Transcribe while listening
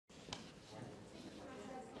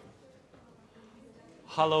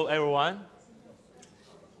Hello, everyone.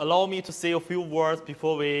 Allow me to say a few words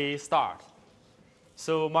before we start.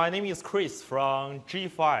 So my name is Chris from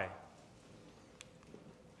G5.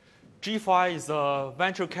 G5 is a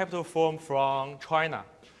venture capital firm from China.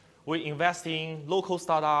 We invest in local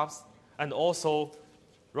startups and also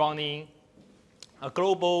running a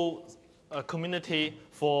global community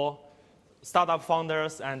for startup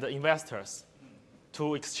founders and investors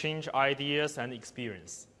to exchange ideas and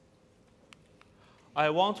experience. I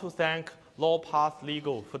want to thank Lawpath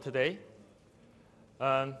Legal for today.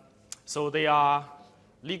 So they are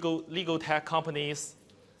legal tech companies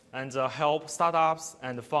and help startups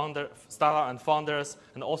and founders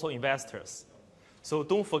and also investors. So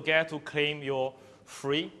don't forget to claim your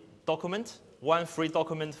free document, one free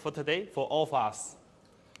document for today for all of us.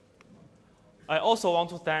 I also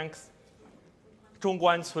want to thank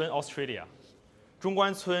Zhongguancun, Australia.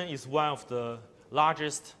 Zhongguancun is one of the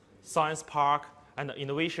largest science park and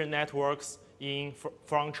innovation networks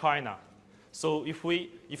from China. So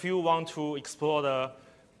if you want to explore the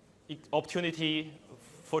opportunity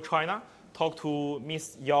for China, talk to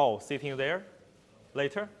Ms. Yao sitting there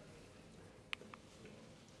later.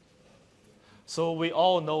 So we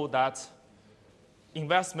all know that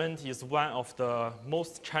investment is one of the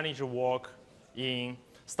most challenging work in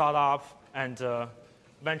startup and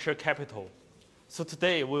venture capital. So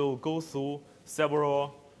today we will go through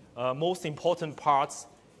several most important parts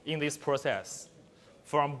in this process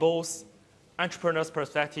from both entrepreneur's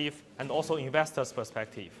perspective and also investor's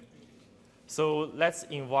perspective. So let's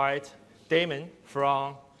invite Damin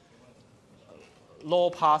from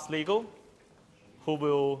Lawpath Legal, who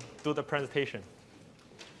will do the presentation.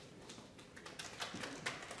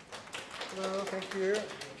 Hello, thank you.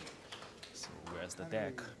 So where's the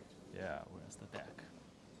deck? Yeah, where's the deck?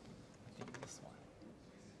 I think this one.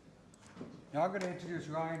 Now I'm going to introduce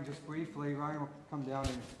Ryan just briefly. Ryan will come down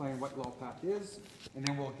and explain what Lawpath is, and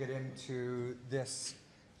then we'll get into this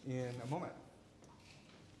in a moment.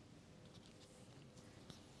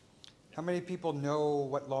 How many people know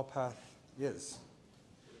what Lawpath is?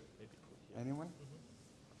 Anyone?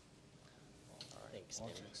 All right. Thanks, Why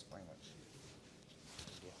don't you explain it?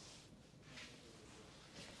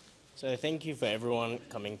 So thank you for everyone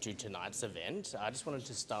coming to tonight's event. I just wanted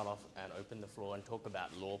to start off and open the floor and talk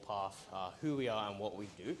about Lawpath, who we are and what we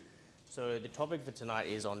do. So the topic for tonight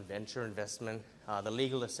is on venture investment, the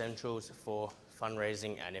legal essentials for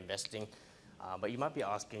fundraising and investing. But you might be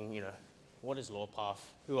asking, what is Lawpath,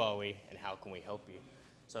 who are we, and how can we help you?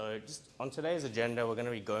 So just on today's agenda, we're going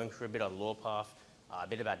to be going through a bit on Lawpath, a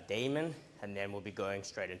bit about Damin, and then we'll be going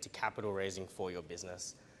straight into capital raising for your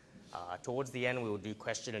business. Towards the end, we will do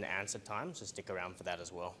question and answer time, so stick around for that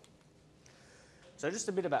as well. So just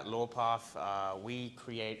a bit about Lawpath. We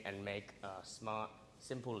create and make smart,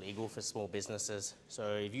 simple legal for small businesses.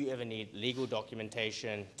 So if you ever need legal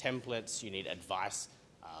documentation, templates, you need advice,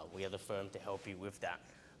 we are the firm to help you with that.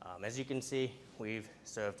 As you can see, we've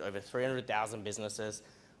served over 300,000 businesses.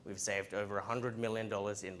 We've saved over $100 million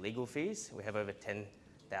in legal fees. We have over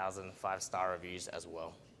 10,000 five-star reviews as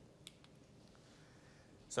well.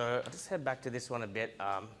 So I'll just head back to this one a bit.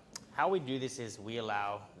 How we do this is we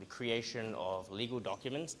allow the creation of legal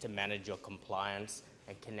documents to manage your compliance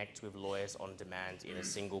and connect with lawyers on demand in a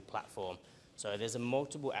single platform. So there's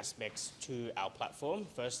multiple aspects to our platform.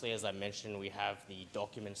 Firstly, as I mentioned, we have the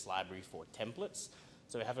documents library for templates.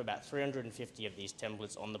 So we have about 350 of these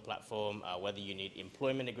templates on the platform, whether you need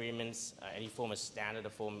employment agreements, any form of standard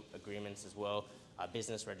of form agreements as well,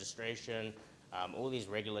 business registration, all these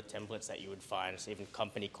regular templates that you would find, so even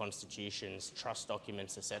company constitutions, trust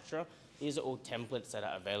documents, etc. These are all templates that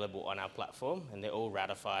are available on our platform, and they're all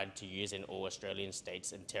ratified to use in all Australian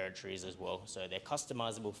states and territories as well. So they're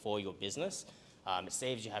customizable for your business. It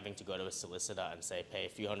saves you having to go to a solicitor and say, pay a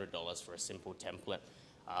few $100s for a simple template.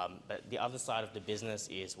 But the other side of the business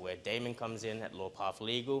is where Damin comes in at Lawpath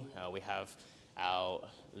Legal. We have our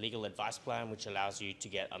legal advice plan, which allows you to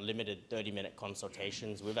get unlimited 30-minute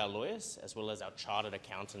consultations with our lawyers, as well as our chartered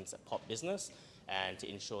accountants at Pop Business, and to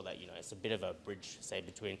ensure that it's a bit of a bridge, say,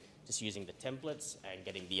 between just using the templates and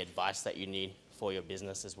getting the advice that you need for your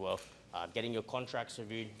business as well. Getting your contracts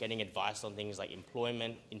reviewed, getting advice on things like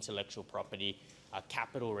employment, intellectual property,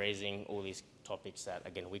 capital raising, all these topics that,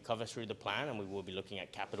 again, we cover through the plan, and we will be looking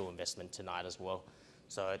at capital investment tonight as well.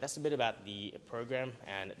 So that's a bit about the program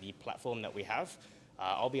and the platform that we have.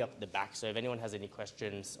 I'll be up at the back, so if anyone has any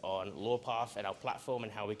questions on Lawpath and our platform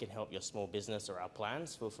and how we can help your small business or our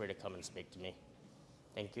plans, feel free to come and speak to me.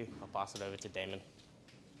 Thank you. I'll pass it over to Damin.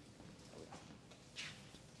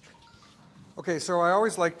 Okay, so I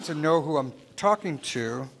always like to know who I'm talking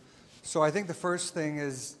to. So I think the first thing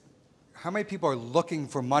is, how many people are looking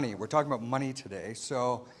for money? We're talking about money today.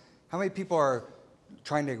 So how many people are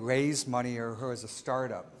trying to raise money or who is a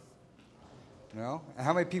startup? You know? And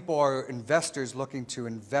how many people are investors looking to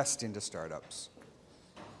invest into startups?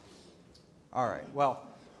 All right, well,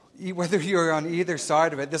 whether you're on either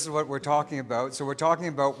side of it, this is what we're talking about. So we're talking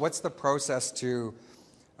about what's the process to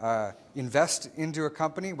invest into a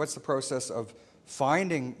company, what's the process of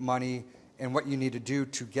finding money, and what you need to do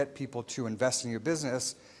to get people to invest in your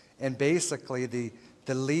business, and basically the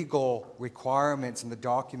legal requirements and the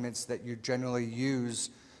documents that you generally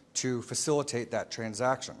use to facilitate that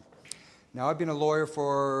transaction. Now, I've been a lawyer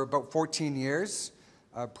for about 14 years,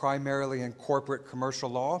 primarily in corporate commercial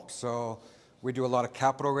law. So we do a lot of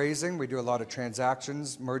capital raising, we do a lot of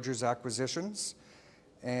transactions, mergers, acquisitions.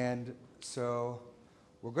 And so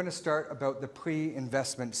we're going to start about the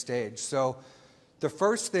pre-investment stage. So the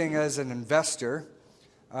first thing as an investor,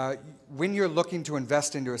 when you're looking to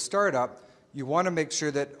invest into a startup, you want to make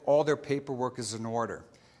sure that all their paperwork is in order.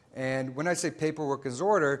 And when I say paperwork is in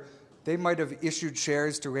order, they might have issued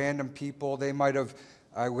shares to random people, they might have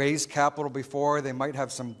raised capital before, they might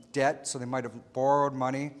have some debt, so they might have borrowed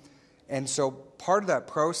money. And so part of that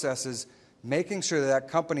process is making sure that that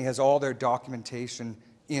company has all their documentation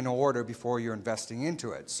in order before you're investing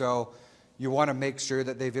into it. So you want to make sure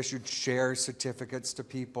that they've issued share certificates to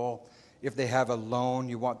people. If they have a loan,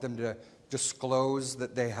 you want them to disclose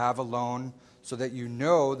that they have a loan so that you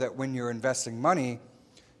know that when you're investing money,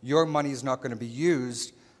 your money is not going to be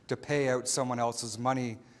used to pay out someone else's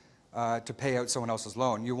money, to pay out someone else's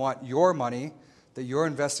loan. You want your money that you're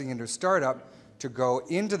investing into a startup to go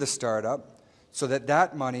into the startup so that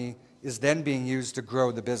that money is then being used to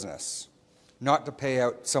grow the business, not to pay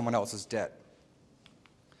out someone else's debt.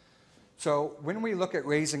 So when we look at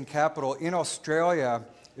raising capital in Australia,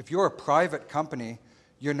 if you're a private company,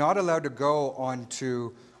 you're not allowed to go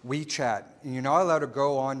onto WeChat, and you're not allowed to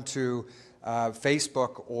go onto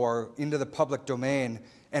Facebook or into the public domain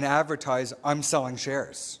and advertise, I'm selling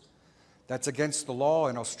shares. That's against the law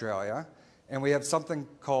in Australia, and we have something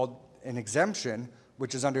called an exemption,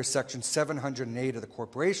 which is under Section 708 of the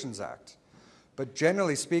Corporations Act. But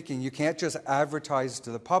generally speaking, you can't just advertise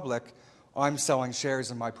to the public, I'm selling shares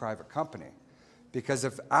in my private company. Because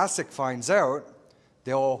if ASIC finds out,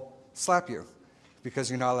 they'll slap you because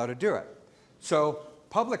you're not allowed to do it. So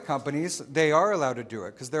public companies, they are allowed to do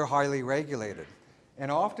it because they're highly regulated. And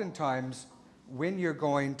oftentimes, when you're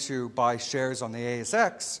going to buy shares on the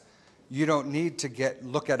ASX, you don't need to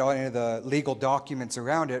look at any of the legal documents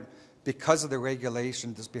around it because of the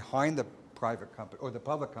regulation that's behind the private company or the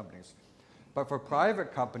public companies. But for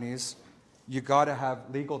private companies, you got to have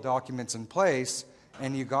legal documents in place,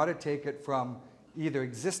 and you got to take it from either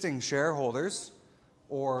existing shareholders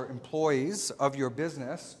or employees of your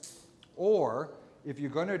business, or if you're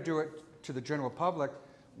going to do it to the general public,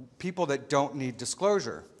 people that don't need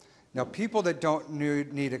disclosure. Now, people that don't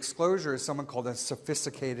need disclosure is someone called a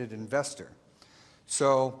sophisticated investor.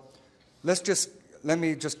 So let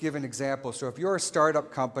me just give an example. So if you're a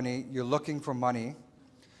startup company, you're looking for money,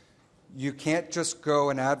 you can't just go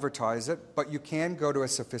and advertise it, but you can go to a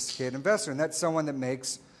sophisticated investor, and that's someone that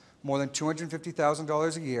makes more than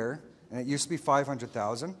 $250,000 a year, and it used to be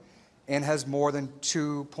 $500,000, and has more than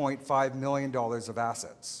 $2.5 million of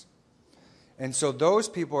assets. And so those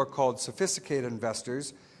people are called sophisticated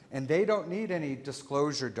investors, and they don't need any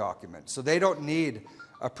disclosure documents. So they don't need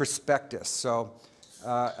a prospectus. So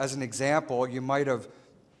as an example, you might have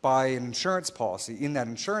buy an insurance policy. In that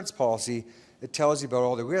insurance policy, it tells you about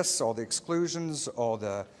all the risks, all the exclusions, all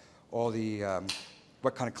the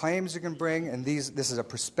what kind of claims you can bring, and this is a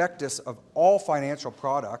prospectus of all financial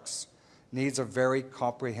products. Needs a very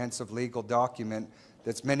comprehensive legal document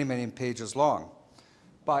that's many, many pages long.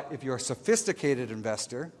 But if you're a sophisticated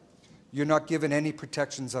investor, you're not given any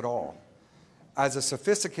protections at all. As a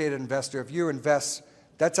sophisticated investor, if you invest,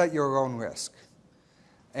 that's at your own risk.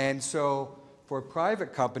 And so for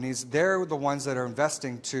private companies, they're the ones that are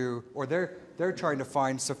investing to, or they're trying to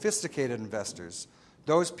find sophisticated investors,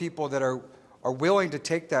 those people that are willing to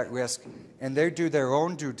take that risk, and they do their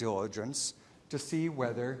own due diligence to see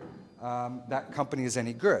whether that company is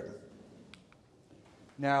any good.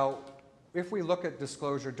 Now, if we look at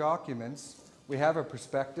disclosure documents, we have a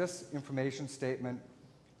prospectus, information statement,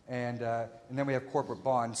 and then we have corporate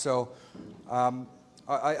bonds. So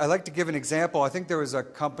I like to give an example. I think there was a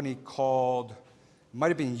company called, it might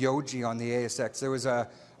have been Yogi on the ASX. There was a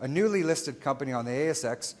newly listed company on the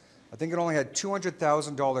ASX. I think it only had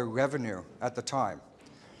 $200,000 revenue at the time.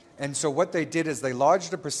 And so what they did is they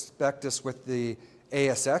lodged a prospectus with the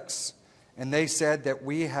ASX, and they said that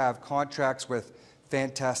we have contracts with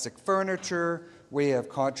Fantastic Furniture, we have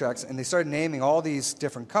contracts, and they started naming all these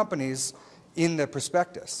different companies in the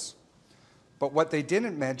prospectus. But what they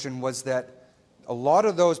didn't mention was that a lot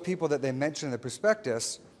of those people that they mentioned in the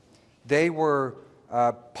prospectus, they were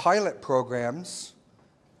pilot programs,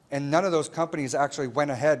 and none of those companies actually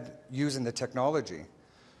went ahead using the technology.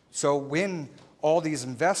 So when all these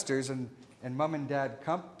investors and mom and dad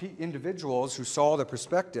individuals who saw the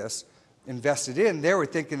prospectus invested in, they were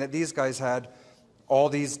thinking that these guys had all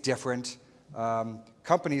these different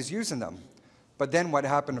companies using them. But then what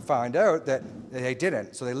happened to find out that they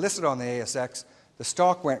didn't. So they listed on the ASX, the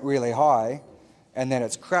stock went really high, and then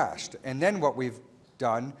it's crashed. And then what we've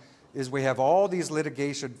done is we have all these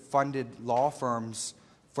litigation-funded law firms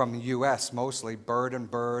from the US, mostly, Bird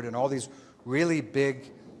 & Bird, and all these really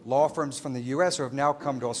big law firms from the US who have now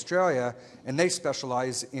come to Australia, and they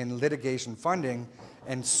specialize in litigation funding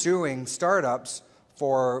and suing startups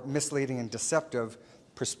for misleading and deceptive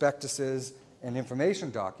prospectuses and information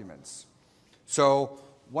documents. So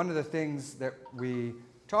one of the things that we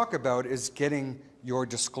talk about is getting your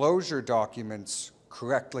disclosure documents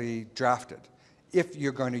correctly drafted if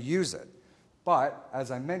you're going to use it. But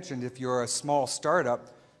as I mentioned, if you're a small startup,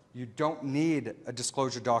 you don't need a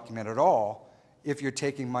disclosure document at all if you're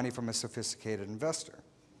taking money from a sophisticated investor.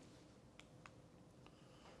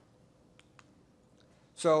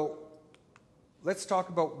 So let's talk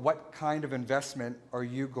about what kind of investment are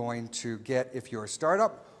you going to get if you're a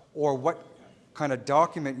startup, or what kind of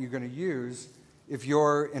document you're going to use if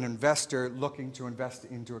you're an investor looking to invest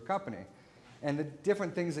into a company. And the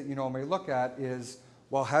different things that you normally look at is,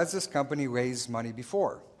 well, has this company raised money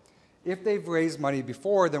before? If they've raised money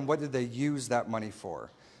before, then what did they use that money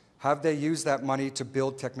for? Have they used that money to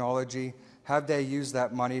build technology? Have they used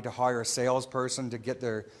that money to hire a salesperson to get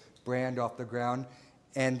their brand off the ground?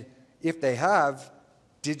 And if they have,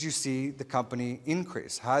 did you see the company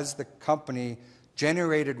increase? Has the company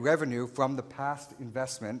generated revenue from the past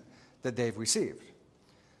investment that they've received?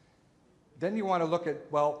 Then you want to look at,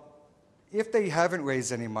 well, if they haven't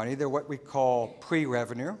raised any money, they're what we call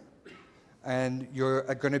pre-revenue, and you're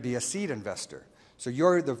going to be a seed investor. So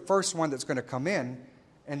you're the first one that's going to come in,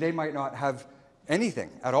 and they might not have anything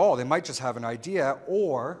at all. They might just have an idea,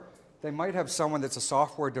 or they might have someone that's a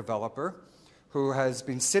software developer who has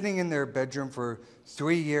been sitting in their bedroom for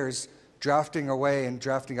 3 years drafting away and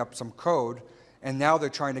drafting up some code, and now they're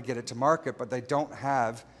trying to get it to market, but they don't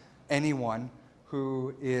have anyone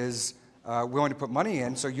who is willing to put money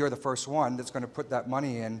in, so you're the first one that's going to put that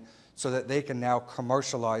money in so that they can now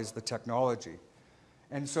commercialize the technology.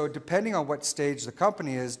 And so depending on what stage the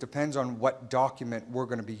company is, depends on what document we're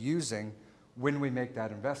going to be using when we make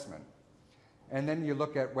that investment. And then you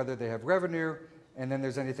look at whether they have revenue, and then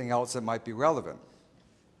there's anything else that might be relevant.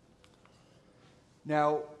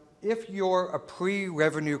 Now, if you're a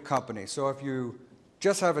pre-revenue company, so if you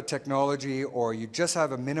just have a technology or you just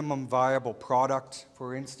have a minimum viable product,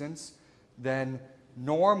 for instance, then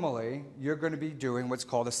normally you're going to be doing what's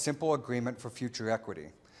called a simple agreement for future equity.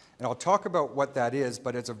 And I'll talk about what that is,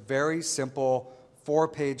 but it's a very simple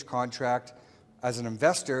 4-page contract. As an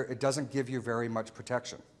investor, it doesn't give you very much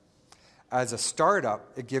protection. As a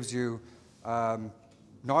startup, it gives you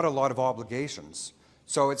not a lot of obligations.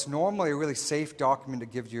 So it's normally a really safe document to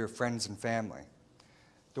give to your friends and family.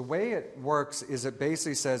 The way it works is it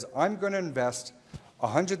basically says, I'm going to invest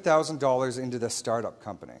 $100,000 into this startup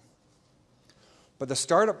company. But the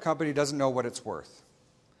startup company doesn't know what it's worth.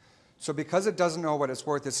 So because it doesn't know what it's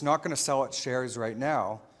worth, it's not going to sell its shares right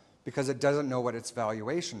now because it doesn't know what its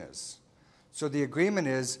valuation is. So the agreement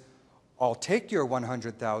is, I'll take your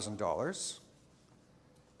 $100,000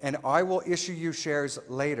 and I will issue you shares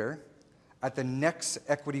later at the next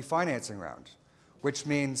equity financing round, which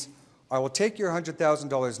means I will take your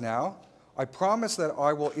 $100,000 now. I promise that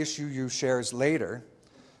I will issue you shares later,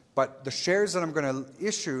 but the shares that I'm going to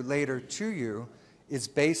issue later to you is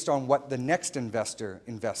based on what the next investor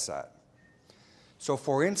invests at. So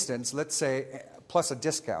for instance, let's say, plus a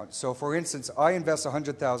discount. So for instance, I invest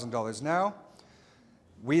 $100,000 now.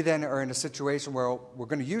 We then are in a situation where we're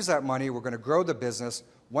going to use that money, we're going to grow the business.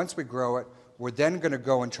 Once we grow it, we're then going to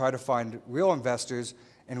go and try to find real investors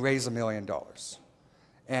and raise $1 million.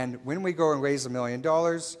 And when we go and raise $1 million,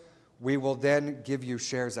 we will then give you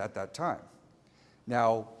shares at that time.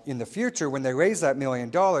 Now, in the future, when they raise that $1 million,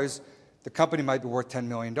 the company might be worth $10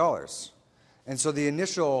 million. And so the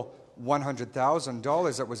initial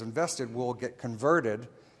 $100,000 that was invested will get converted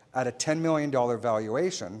at a $10 million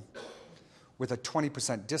valuation with a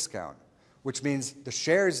 20% discount, which means the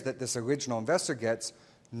shares that this original investor gets,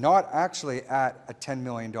 not actually at a $10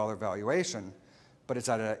 million valuation, but it's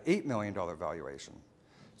at an $8 million valuation.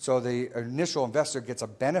 So the initial investor gets a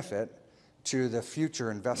benefit to the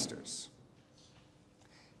future investors.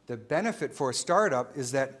 The benefit for a startup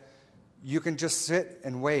is that you can just sit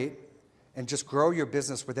and wait and just grow your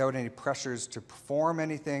business without any pressures to perform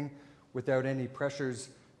anything, without any pressures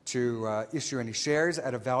to issue any shares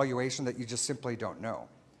at a valuation that you just simply don't know.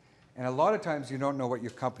 And a lot of times you don't know what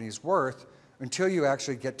your company is worth until you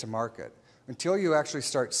actually get to market, until you actually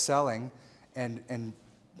start selling and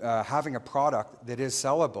having a product that is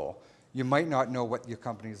sellable. You might not know what your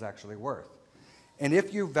company is actually worth. And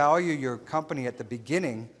if you value your company at the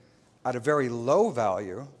beginning at a very low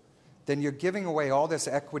value, then you're giving away all this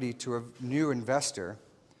equity to a new investor,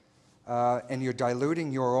 and you're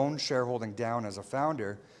diluting your own shareholding down as a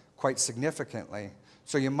founder quite significantly.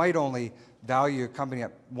 So you might only value your company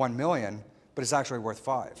at $1 million, but it's actually worth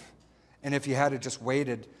 $5 million. And if you had just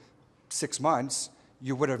waited 6 months,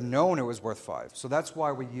 you would have known it was worth $5 million. So that's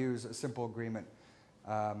why we use a simple agreement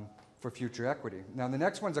for future equity. Now the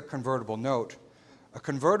next one's a convertible note. A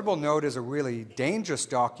convertible note is a really dangerous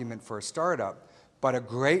document for a startup, but a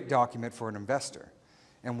great document for an investor.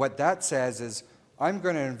 And what that says is, I'm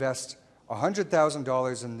going to invest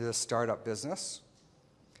 $100,000 in this startup business,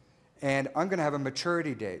 and I'm going to have a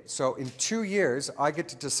maturity date. So in 2 years, I get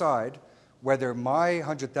to decide whether my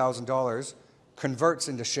 $100,000 converts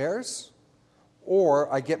into shares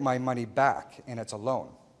or I get my money back and it's a loan.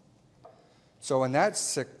 So in that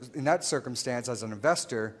circumstance, as an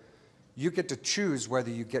investor, you get to choose whether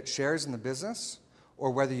you get shares in the business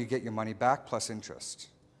or whether you get your money back plus interest.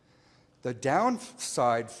 The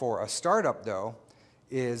downside for a startup, though,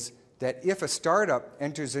 is that if a startup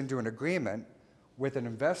enters into an agreement with an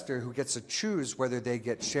investor who gets to choose whether they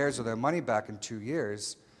get shares or their money back in 2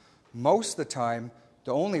 years, most of the time,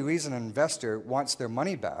 the only reason an investor wants their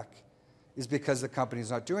money back is because the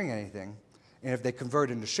company's not doing anything. And if they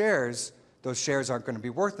convert into shares, those shares aren't going to be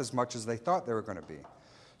worth as much as they thought they were going to be.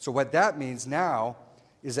 So what that means now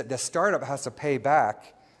is that the startup has to pay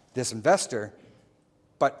back this investor,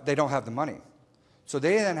 but they don't have the money. So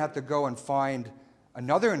they then have to go and find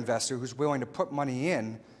another investor who's willing to put money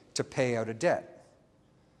in to pay out a debt.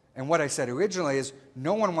 And what I said originally is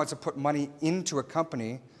no one wants to put money into a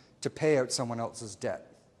company to pay out someone else's debt.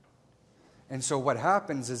 And so what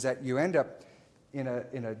happens is that you end up in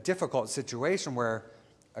a difficult situation where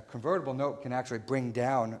a convertible note can actually bring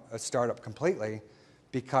down a startup completely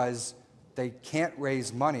because they can't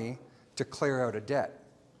raise money to clear out a debt.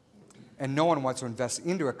 And no one wants to invest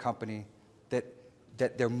into a company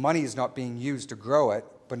that their money is not being used to grow it,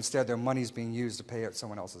 but instead their money is being used to pay out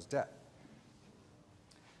someone else's debt.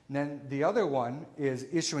 And then the other one is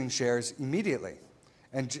issuing shares immediately.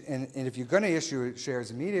 And if you're going to issue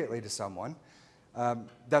shares immediately to someone,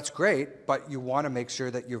 that's great, but you want to make sure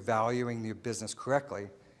that you're valuing your business correctly.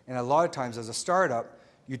 And a lot of times as a startup,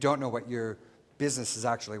 you don't know what your business is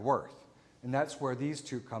actually worth. And that's where these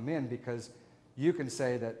two come in, because you can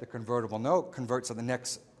say that the convertible note converts at the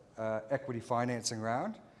next equity financing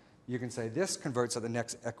round. You can say this converts at the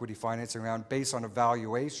next equity financing round based on a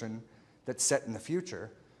valuation that's set in the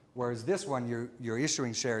future, whereas this one, you're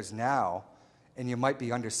issuing shares now, and you might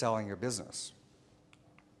be underselling your business.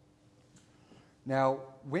 Now,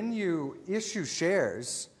 when you issue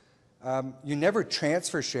shares, you never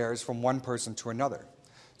transfer shares from one person to another.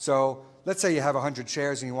 So let's say you have 100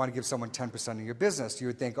 shares and you want to give someone 10% of your business. You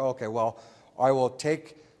would think, oh, okay, well, I will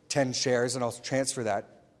take 10 shares and I'll transfer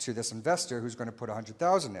that to this investor who's going to put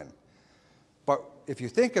 100,000 in. But if you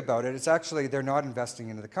think about it, it's actually they're not investing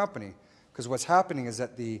into the company, because what's happening is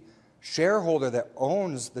that the shareholder that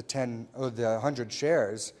owns the 100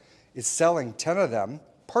 shares is selling 10 of them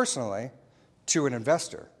personally to an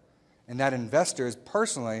investor. And that investor is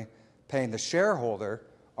personally paying the shareholder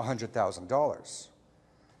 $100,000.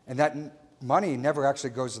 And that money never actually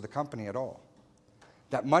goes to the company at all.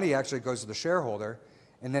 That money actually goes to the shareholder,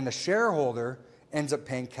 and then the shareholder ends up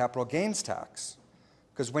paying capital gains tax.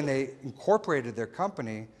 Because when they incorporated their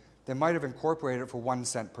company, they might have incorporated it for 1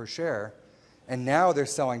 cent per share, and now they're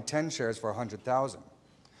selling 10 shares for $100,000.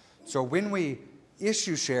 So when we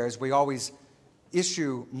issue shares, we always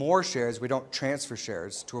issue more shares. We don't transfer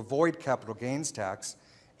shares to avoid capital gains tax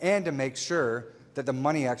and to make sure that the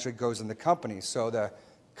money actually goes in the company. So the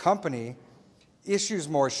company issues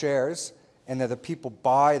more shares and that the people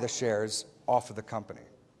buy the shares off of the company.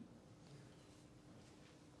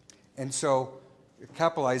 And so the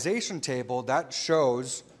capitalization table, that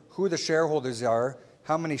shows who the shareholders are,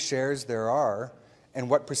 how many shares there are, and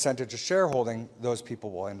what percentage of shareholding those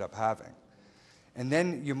people will end up having. And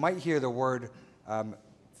then you might hear the word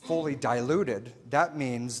fully diluted. That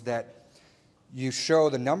means that you show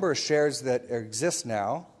the number of shares that exist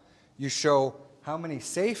now, you show how many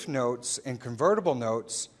safe notes and convertible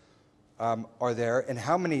notes are there and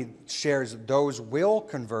how many shares those will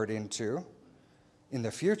convert into in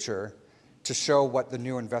the future to show what the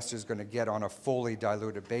new investor is going to get on a fully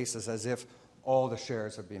diluted basis as if all the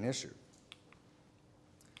shares have been issued.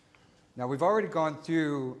 Now, we've already gone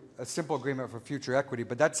through a simple agreement for future equity,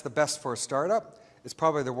 but that's the best for a startup. It's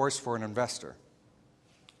probably the worst for an investor.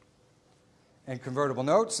 And convertible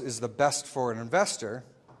notes is the best for an investor,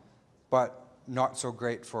 but not so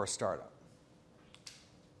great for a startup.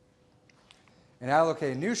 And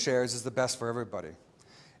allocating new shares is the best for everybody.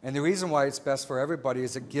 And the reason why it's best for everybody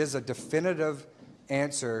is it gives a definitive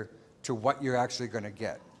answer to what you're actually going to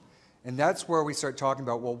get. And that's where we start talking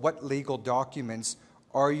about, well, what legal documents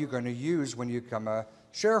are you going to use when you become a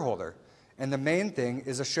shareholder? And the main thing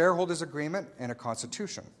is a shareholders agreement and a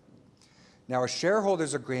constitution. Now, a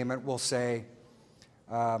shareholders agreement will say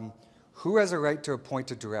who has a right to appoint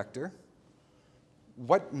a director,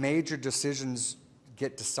 what major decisions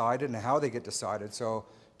get decided and how they get decided. So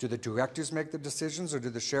do the directors make the decisions or do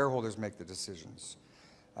the shareholders make the decisions?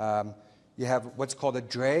 You have what's called a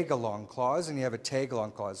drag-along clause and you have a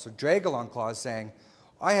tag-along clause. So drag-along clause saying,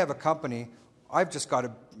 I have a company, I've just got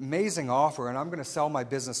an amazing offer and I'm going to sell my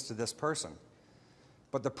business to this person.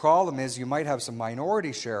 But the problem is you might have some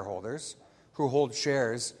minority shareholders who hold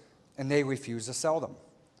shares and they refuse to sell them.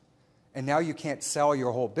 And now you can't sell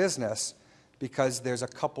your whole business because there's a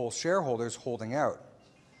couple shareholders holding out.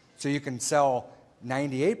 So you can sell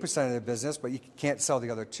 98% of the business, but you can't sell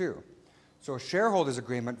the other two. So a shareholders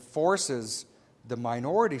agreement forces the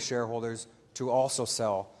minority shareholders to also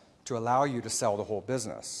sell, to allow you to sell the whole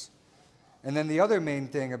business. And then the other main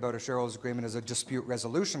thing about a shareholders agreement is a dispute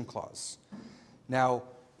resolution clause. Now,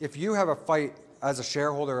 if you have a fight as a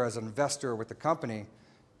shareholder, as an investor with the company,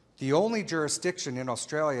 the only jurisdiction in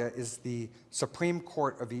Australia is the Supreme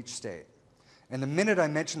Court of each state. And the minute I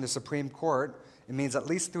mention the Supreme Court, it means at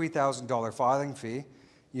least $3,000 filing fee.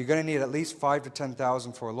 You're going to need at least $5,000 to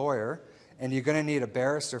 $10,000 for a lawyer, and you're going to need a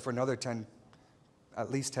barrister for another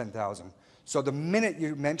at least $10,000. So the minute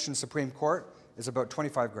you mention Supreme Court, it's about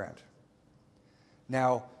 25 grand.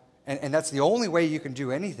 Now, and that's the only way you can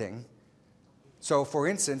do anything. So, for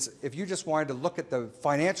instance, if you just wanted to look at the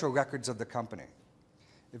financial records of the company,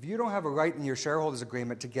 if you don't have a right in your shareholders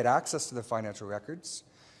agreement to get access to the financial records,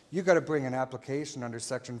 you've got to bring an application under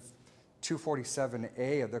Section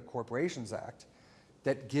 247A of the Corporations Act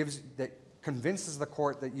that convinces the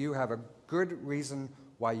court that you have a good reason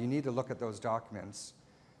why you need to look at those documents,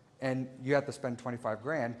 and you have to spend 25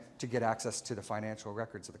 grand to get access to the financial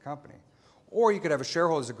records of the company. Or you could have a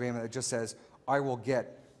shareholders agreement that just says, I will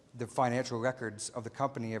get the financial records of the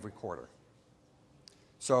company every quarter.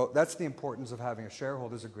 So that's the importance of having a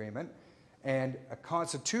shareholders agreement. And a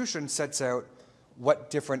constitution sets out what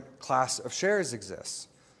different class of shares exists.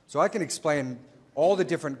 So I can explain all the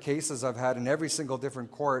different cases I've had in every single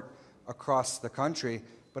different court across the country,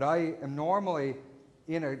 but I am normally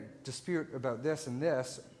in a dispute about this and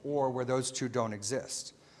this, or where those two don't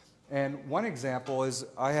exist. And one example is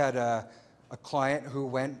I had a client who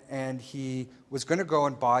went and he was going to go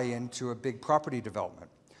and buy into a big property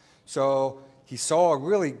development. So he saw a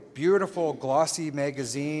really beautiful glossy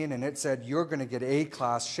magazine and it said, you're going to get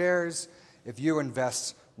A-class shares if you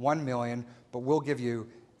invest $1 million, but we'll give you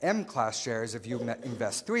M-class shares if you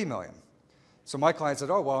invest $3 million. So my client said,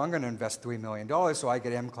 oh, well, I'm going to invest $3 million so I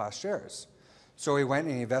get M-class shares. So he went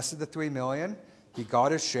and he invested the $3 million, he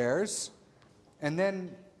got his shares, and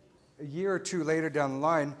then a year or two later down the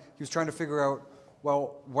line, he was trying to figure out,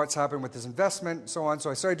 well, what's happened with his investment, and so on. So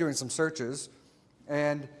I started doing some searches,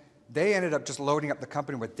 and they ended up just loading up the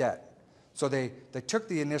company with debt. So they took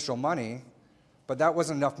the initial money, but that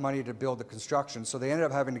wasn't enough money to build the construction. So they ended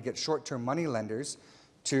up having to get short-term money lenders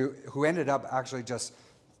who ended up actually just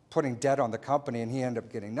putting debt on the company, and he ended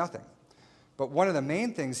up getting nothing. But one of the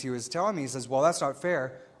main things he was telling me, he says, well, that's not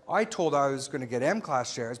fair. I told I was going to get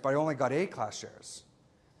M-class shares, but I only got A-class shares.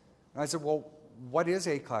 And I said, well, what is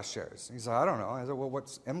A-class shares? And he said, I don't know. I said, well,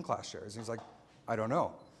 what's M-class shares? And he's like, I don't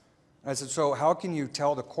know. And I said, so how can you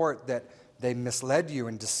tell the court that they misled you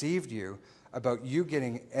and deceived you about you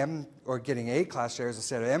getting getting A-class shares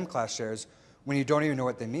instead of M-class shares when you don't even know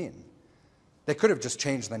what they mean? They could have just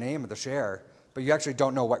changed the name of the share, but you actually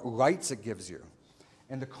don't know what rights it gives you.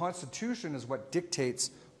 And the Constitution is what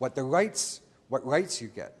dictates what rights you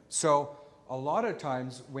get. So a lot of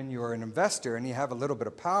times when you're an investor and you have a little bit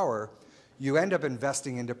of power, you end up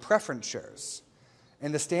investing into preference shares.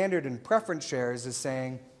 And the standard in preference shares is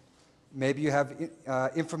saying maybe you have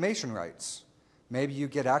information rights. Maybe you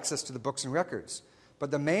get access to the books and records.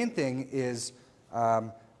 But the main thing is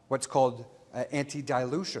what's called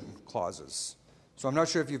anti-dilution clauses. So I'm not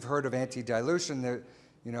sure if you've heard of anti-dilution.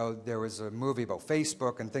 You know, there was a movie about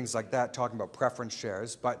Facebook and things like that talking about preference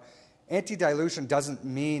shares, but anti-dilution doesn't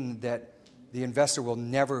mean that the investor will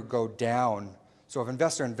never go down. So if an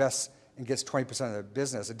investor invests and gets 20% of the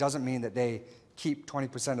business, it doesn't mean that they keep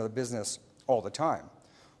 20% of the business all the time.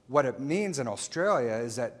 What it means in Australia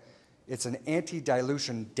is that it's an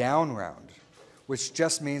anti-dilution down round, which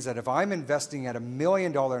just means that if I'm investing at $1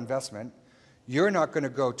 million investment, you're not going to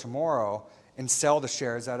go tomorrow and sell the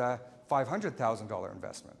shares at a $500,000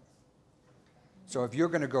 investment. So if you're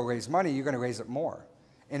going to go raise money, you're going to raise it more.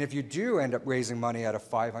 And if you do end up raising money at a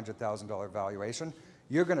 $500,000 valuation,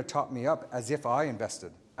 you're going to top me up as if I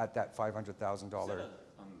invested at that $500,000. Is that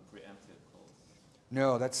a preemptive clause?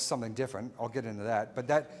 No, that's something different. I'll get into that.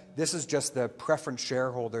 But this is just the preference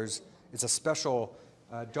shareholders. It's a special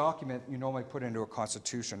document you normally put into a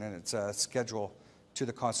constitution, and it's a schedule to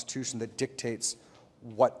the constitution that dictates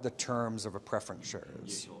what the terms of a preference share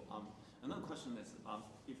is. Yeah, sure. Another question is,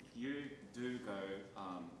 if you do go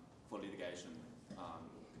for litigation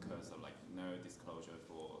because of like no disclosure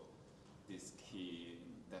for this key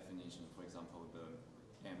definition, for example,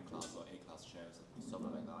 the M class or A class shares,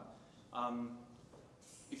 something like that.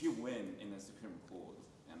 If you win in the Supreme Court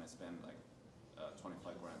and I spend like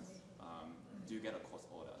 25 grand, do you get a court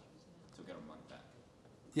order to get your money back?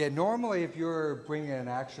 Yeah, normally if you're bringing an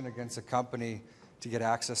action against a company to get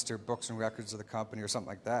access to books and records of the company or something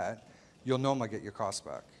like that, you'll normally get your costs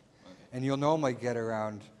back. Okay. And you'll normally get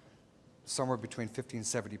around somewhere between 50 and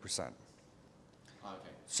 70%. Okay.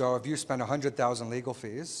 So if you spend 100,000 legal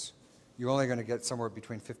fees, you're only going to get somewhere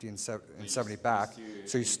between 50 and 70 back.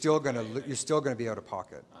 So you're still going to be out of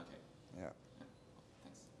pocket. Okay. Yeah.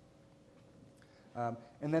 Thanks.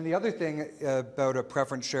 And then the other thing about a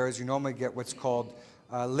preference share is you normally get what's called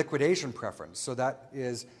liquidation preference. So that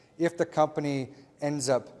is if the company ends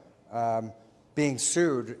up being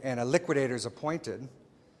sued and a liquidator is appointed,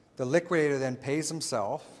 the liquidator then pays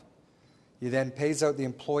himself. He then pays out the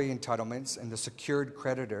employee entitlements and the secured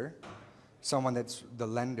creditor, someone that's the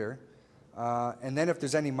lender. And then if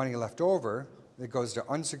there's any money left over, it goes to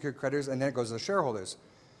unsecured creditors and then it goes to the shareholders.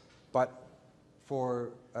 But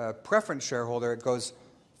for a preference shareholder, it goes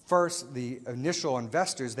first, the initial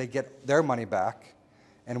investors, they get their money back.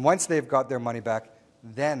 And once they've got their money back,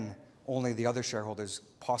 then only the other shareholders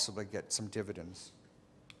possibly get some dividends.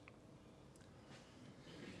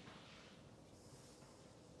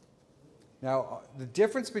 Now, the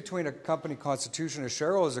difference between a company constitution and a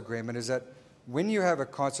shareholders agreement is that when you have a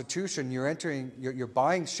constitution, you're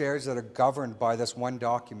buying shares that are governed by this one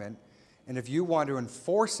document, and if you want to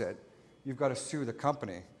enforce it, you've got to sue the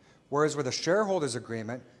company. Whereas with a shareholders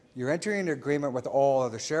agreement, you're entering an agreement with all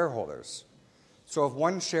of the shareholders. So if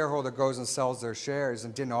one shareholder goes and sells their shares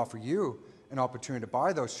and didn't offer you an opportunity to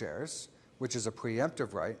buy those shares, which is a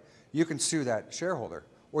preemptive right, you can sue that shareholder,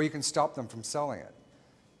 or you can stop them from selling it.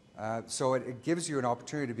 So it gives you an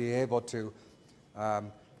opportunity to be able to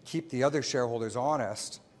keep the other shareholders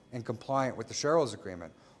honest and compliant with the shareholders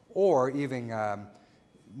agreement. Or even,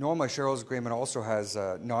 normally a shareholders agreement also has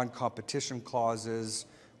non-competition clauses,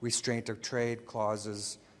 restraint of trade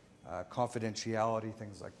clauses, confidentiality,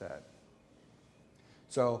 things like that.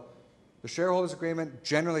 So the shareholders agreement,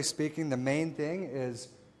 generally speaking, the main thing is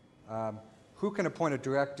who can appoint a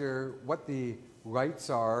director, what the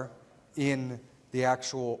rights are in the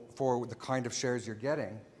actual, for the kind of shares you're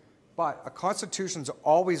getting. But a constitution's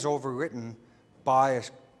always overwritten by a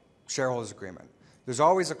shareholders agreement. There's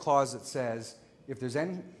always a clause that says if there's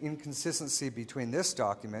any inconsistency between this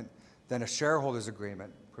document, then a shareholders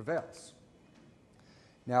agreement prevails.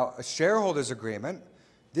 Now, a shareholders agreement,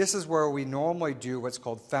 this is where we normally do what's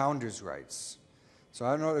called founders' rights. So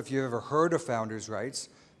I don't know if you've ever heard of founders' rights,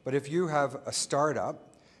 but if you have a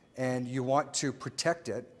startup and you want to protect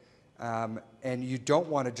it, and you don't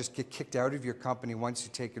want to just get kicked out of your company once you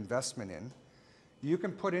take investment in, you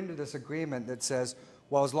can put into this agreement that says,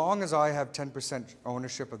 well, as long as I have 10%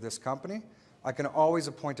 ownership of this company, I can always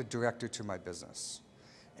appoint a director to my business.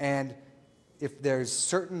 And if there's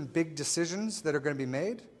certain big decisions that are going to be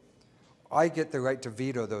made, I get the right to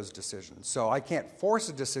veto those decisions. So I can't force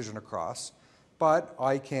a decision across, but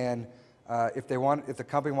I can, if the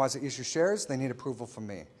company wants to issue shares, they need approval from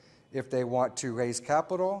me. If they want to raise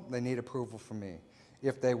capital, they need approval from me.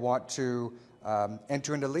 If they want to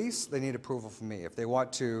enter into lease, they need approval from me. If they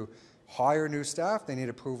want to hire new staff, they need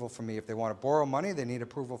approval from me. If they want to borrow money, they need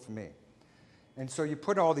approval from me. And so you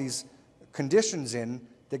put all these conditions in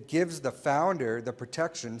that gives the founder the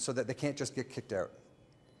protection so that they can't just get kicked out.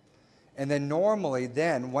 And then normally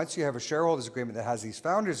then, once you have a shareholders agreement that has these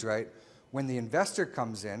founders' right, when the investor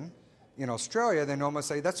comes in Australia, they normally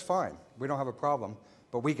say, that's fine, we don't have a problem,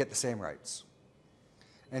 but we get the same rights.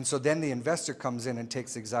 And so then the investor comes in and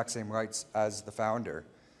takes the exact same rights as the founder.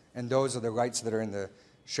 And those are the rights that are in the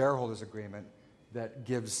shareholders agreement that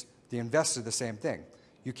gives the investor the same thing.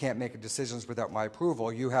 You can't make decisions without my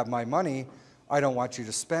approval. You have my money. I don't want you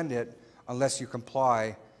to spend it unless you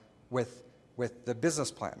comply with the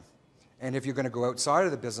business plan. And if you're going to go outside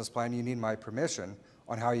of the business plan, you need my permission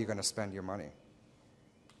on how you're going to spend your money.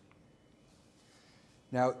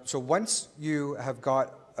 Now, so once you have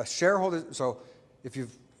got a shareholder, so if you're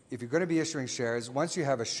going to be issuing shares, once you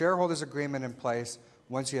have a shareholders agreement in place,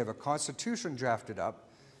 once you have a constitution drafted up,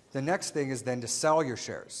 the next thing is then to sell your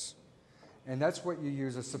shares. And that's what you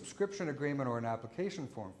use a subscription agreement or an application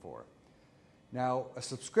form for. Now, a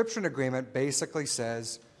subscription agreement basically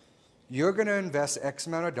says, you're going to invest X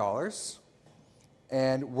amount of dollars,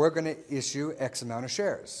 and we're going to issue X amount of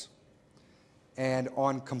shares. And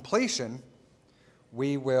on completion,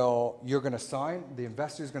 the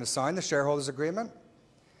investor is going to sign the shareholders agreement,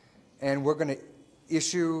 and we're going to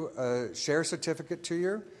issue a share certificate to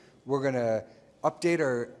you. We're going to update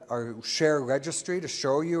our share registry to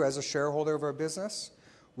show you as a shareholder of our business.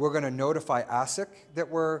 We're going to notify ASIC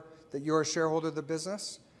that you're a shareholder of the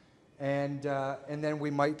business. And then we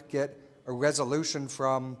might get a resolution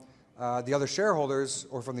from the other shareholders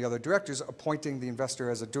or from the other directors appointing the investor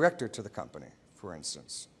as a director to the company, for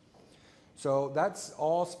instance. So that's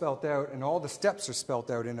all spelt out, and all the steps are spelt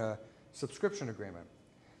out in a subscription agreement.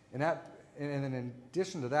 And in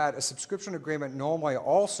addition to that, a subscription agreement normally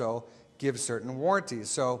also gives certain warranties.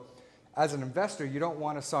 So as an investor, you don't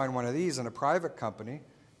want to sign one of these in a private company.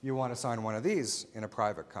 You want to sign one of these in a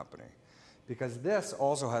private company, because this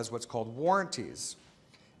also has what's called warranties.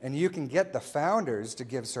 And you can get the founders to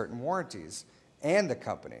give certain warranties and the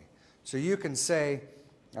company. So you can say,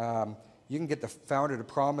 you can get the founder to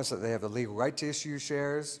promise that they have the legal right to issue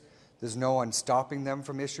shares. There's no one stopping them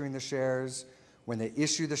from issuing the shares. When they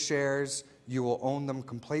issue the shares, you will own them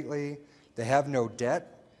completely. They have no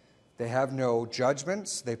debt. They have no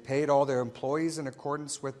judgments. They've paid all their employees in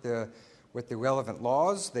accordance with the relevant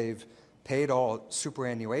laws. They've paid all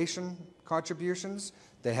superannuation contributions.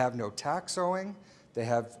 They have no tax owing.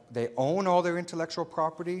 They own all their intellectual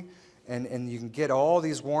property, and you can get all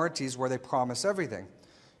these warranties where they promise everything.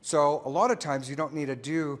 So a lot of times you don't need to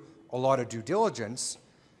do a lot of due diligence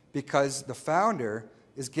because the founder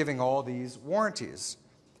is giving all these warranties.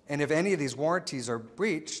 And if any of these warranties are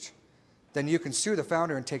breached, then you can sue the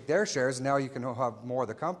founder and take their shares, and now you can have more of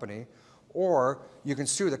the company. Or you can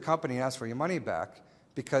sue the company and ask for your money back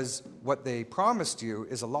because what they promised you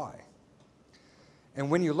is a lie. And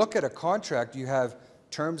when you look at a contract, you have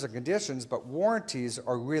terms and conditions, but warranties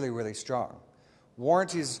are really, really strong.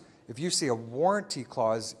 Warranties, if you see a warranty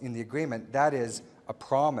clause in the agreement, that is a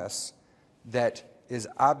promise that is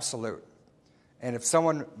absolute. And if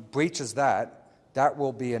someone breaches that, that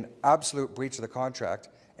will be an absolute breach of the contract,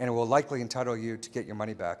 and it will likely entitle you to get your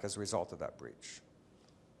money back as a result of that breach.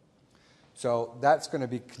 So that's going to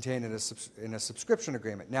be contained in a subscription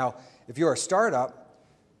agreement. Now, if you're a startup,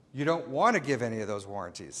 you don't want to give any of those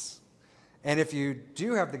warranties. And if you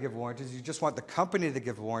do have to give warranties, you just want the company to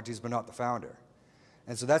give warranties, but not the founder.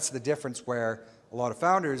 And so that's the difference where a lot of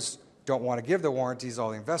founders don't want to give the warranties. All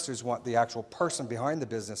the investors want the actual person behind the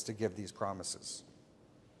business to give these promises.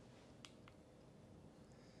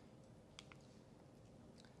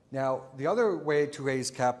 Now, the other way to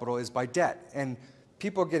raise capital is by debt. And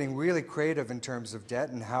people are getting really creative in terms of debt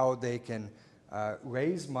and how they can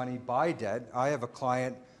raise money by debt. I have a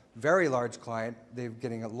client, very large client. They're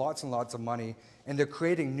getting lots and lots of money, and they're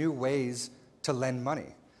creating new ways to lend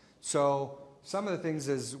money. So some of the things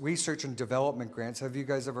is research and development grants. Have you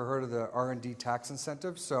guys ever heard of the R&D tax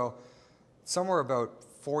incentive? So somewhere about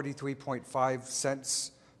 43.5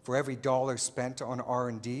 cents for every dollar spent on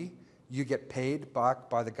R&D, you get paid back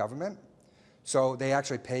by the government. So they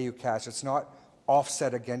actually pay you cash. It's not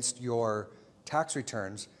offset against your tax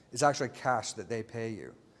returns. It's actually cash that they pay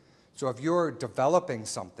you. So if you're developing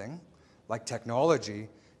something like technology,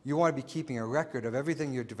 you want to be keeping a record of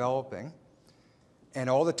everything you're developing and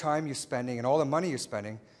all the time you're spending and all the money you're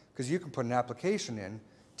spending, because you can put an application in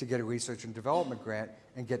to get a research and development grant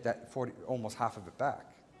and get that almost half of it back.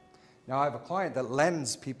 Now I have a client that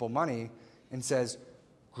lends people money and says,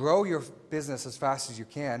 grow your business as fast as you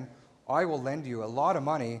can. I will lend you a lot of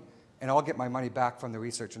money, and I'll get my money back from the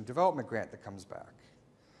research and development grant that comes back.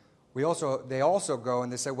 They also go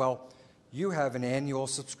and they say, well, you have an annual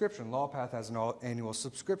subscription. Lawpath has an annual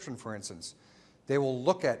subscription, for instance. They will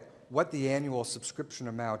look at what the annual subscription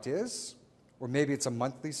amount is, or maybe it's a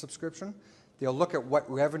monthly subscription. They'll look at what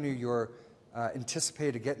revenue you're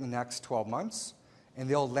anticipated to get in the next 12 months, and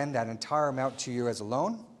they'll lend that entire amount to you as a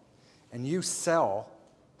loan, and you sell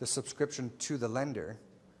the subscription to the lender,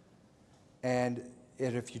 and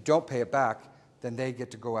if you don't pay it back, then they get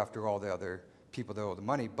to go after all the other people that owe the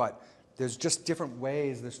money. But there's just different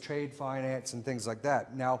ways. There's trade finance and things like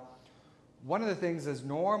that. Now, one of the things is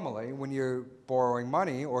normally when you're borrowing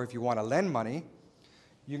money, or if you want to lend money,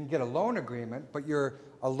 you can get a loan agreement, but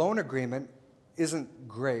a loan agreement isn't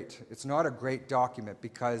great. It's not a great document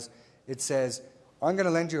because it says, I'm going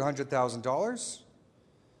to lend you $100,000,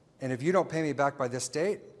 and if you don't pay me back by this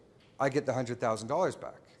date, I get the $100,000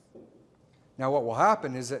 back. Now, what will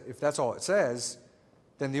happen is that if that's all it says,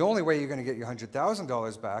 then the only way you're going to get your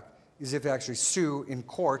 $100,000 back is if you actually sue in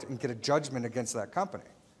court and get a judgment against that company.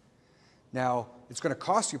 Now, it's going to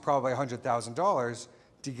cost you probably $100,000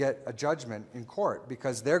 to get a judgment in court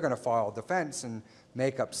because they're going to file a defense and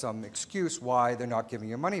make up some excuse why they're not giving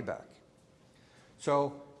your money back.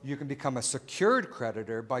 So you can become a secured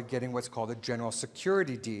creditor by getting what's called a general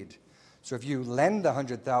security deed. So if you lend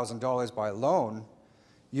 $100,000 by loan,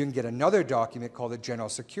 you can get another document called a general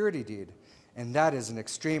security deed, and that is an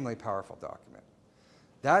extremely powerful document.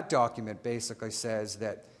 That document basically says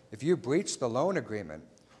that if you breach the loan agreement,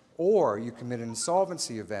 or you commit an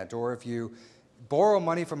insolvency event, or if you borrow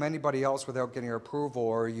money from anybody else without getting your approval,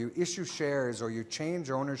 or you issue shares, or you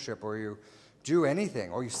change ownership, or you do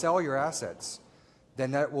anything, or you sell your assets,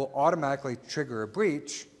 then that will automatically trigger a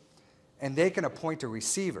breach, and they can appoint a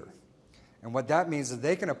receiver. And what that means is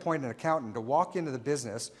they can appoint an accountant to walk into the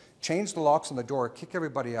business, change the locks on the door, kick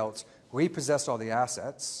everybody out, repossess all the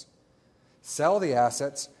assets, sell the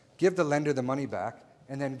assets, give the lender the money back,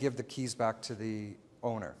 and then give the keys back to the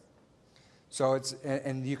owner. So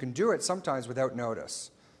and you can do it sometimes without notice.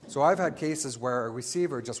 So I've had cases where a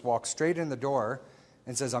receiver just walks straight in the door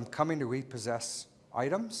and says, I'm coming to repossess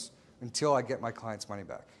items until I get my client's money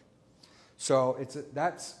back. So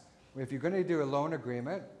if you're going to do a loan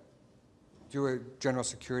agreement, do a general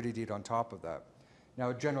security deed on top of that. Now,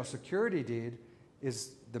 a general security deed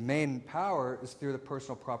is the main power is through the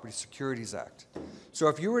Personal Property Securities Act. So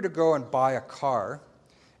if you were to go and buy a car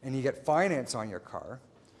and you get finance on your car,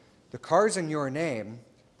 the car's in your name,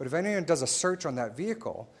 but if anyone does a search on that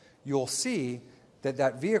vehicle, you'll see that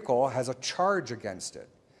that vehicle has a charge against it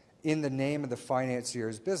in the name of the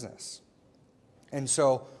financier's business. And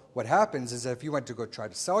so what happens is that if you went to go try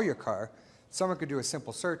to sell your car, someone could do a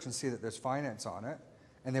simple search and see that there's finance on it,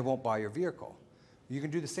 and they won't buy your vehicle. You can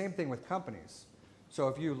do the same thing with companies. So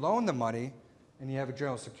if you loan the money and you have a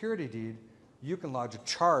general security deed, you can lodge a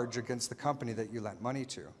charge against the company that you lent money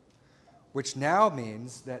to, which now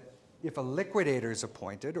means that if a liquidator is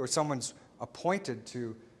appointed or someone's appointed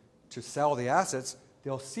to sell the assets,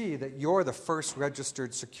 they'll see that you're the first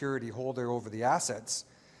registered security holder over the assets,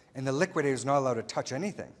 and the liquidator is not allowed to touch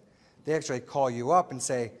anything. They actually call you up and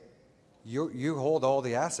say, you hold all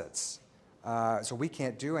the assets, so we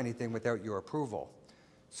can't do anything without your approval.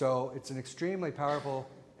 So it's an extremely powerful,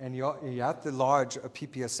 and you have to lodge a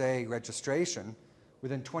PPSA registration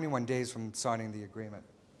within 21 days from signing the agreement.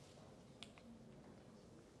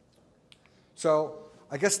 So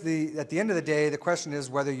I guess at the end of the day, the question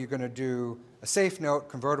is whether you're going to do a safe note,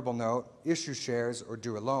 convertible note, issue shares, or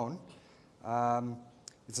do a loan.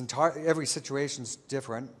 Every situation's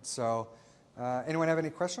different. So anyone have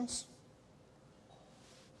any questions?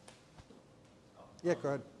 Yeah, go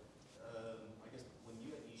ahead. I guess when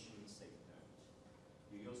you are issuing safe note,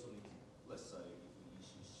 you also need to, let's say, if we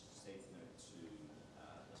issue safe note to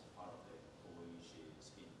as part of the employee share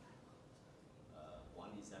scheme.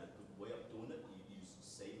 One, is that a good way of doing it? You use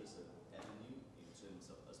safe as an avenue in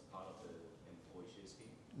terms of as part of the employee share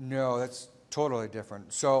scheme? No, that's totally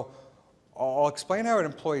different. So I'll explain how an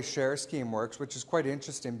employee share scheme works, which is quite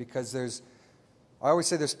interesting because I always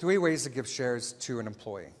say there's 3 ways to give shares to an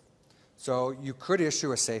employee. So you could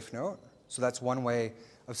issue a safe note. So that's one way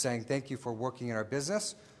of saying, thank you for working in our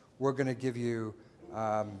business. We're going to give you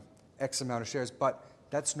X amount of shares. But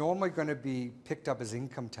that's normally going to be picked up as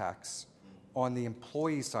income tax on the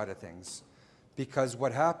employee side of things. Because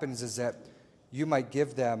what happens is that you might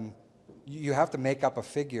give them, you have to make up a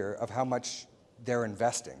figure of how much they're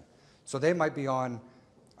investing. So they might be on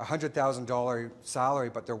a $100,000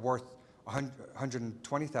 salary, but they're worth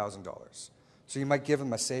 $120,000. So you might give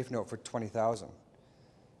them a safe note for $20,000.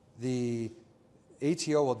 The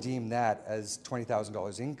ATO will deem that as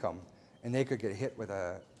 $20,000 income, and they could get hit with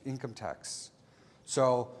an income tax.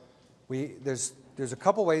 So there's a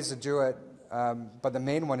couple ways to do it, but the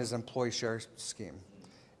main one is an employee share scheme.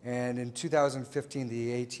 And in 2015,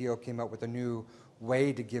 the ATO came out with a new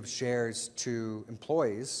way to give shares to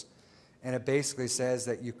employees, and it basically says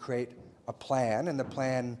that you create a plan, and the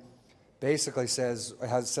plan basically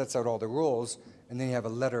sets out all the rules, And then you have a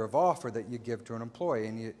letter of offer that you give to an employee,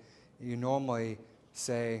 and you normally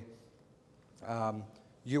say,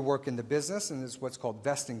 you work in the business, and it's what's called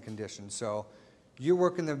vesting conditions. So you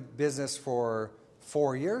work in the business for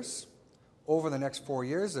 4 years. Over the next 4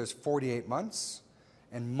 years, there's 48 months.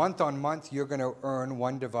 And month on month, you're going to earn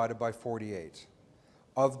 1 divided by 48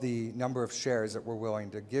 of the number of shares that we're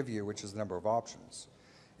willing to give you, which is the number of options.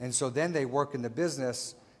 And so then they work in the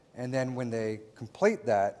business, and then when they complete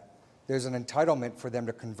that, there's an entitlement for them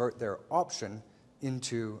to convert their option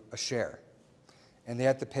into a share. And they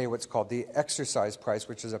have to pay what's called the exercise price,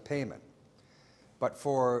 which is a payment. But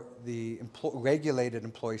for the regulated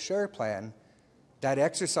employee share plan, that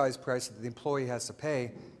exercise price that the employee has to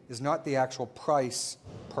pay is not the actual price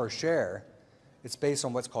per share. It's based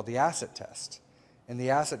on what's called the asset test. And the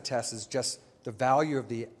asset test is just the value of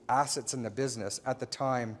the assets in the business at the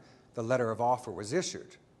time the letter of offer was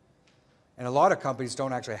issued. And a lot of companies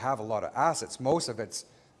don't actually have a lot of assets. Most of it's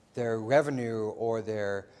their revenue or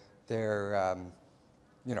their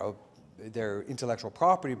intellectual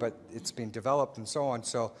property, but it's been developed and so on.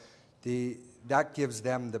 So that gives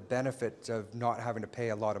them the benefit of not having to pay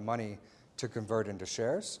a lot of money to convert into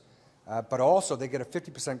shares. But also, they get a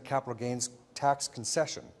 50% capital gains tax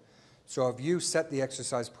concession. So if you set the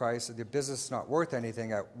exercise price of the business is not worth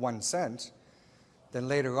anything at 1 cent, then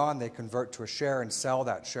later on they convert to a share and sell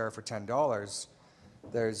that share for $10.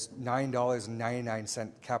 There's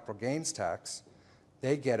 $9.99 capital gains tax.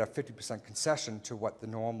 They get a 50% concession to what the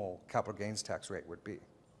normal capital gains tax rate would be.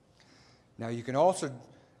 Now you can also,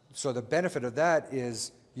 so the benefit of that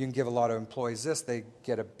is you can give a lot of employees this, they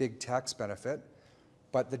get a big tax benefit.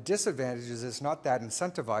 But the disadvantage is it's not that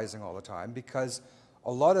incentivizing all the time, because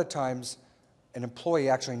a lot of times an employee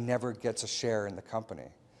actually never gets a share in the company.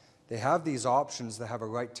 They have these options that have a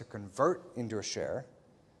right to convert into a share,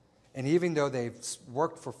 and even though they've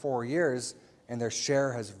worked for 4 years and their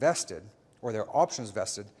share has vested, or their options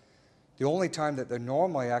vested, the only time that they're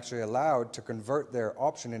normally actually allowed to convert their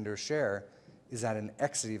option into a share is at an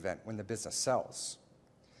exit event when the business sells.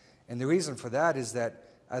 And the reason for that is that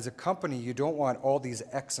as a company, you don't want all these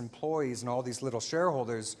ex-employees and all these little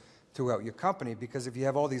shareholders throughout your company, because if you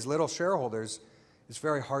have all these little shareholders, it's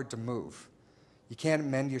very hard to move. You can't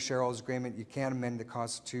amend your shareholders agreement, you can't amend the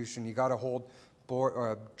constitution, you got to hold board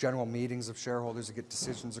or general meetings of shareholders to get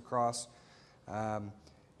decisions across.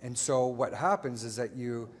 And so what happens is that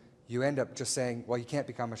you end up just saying, well, you can't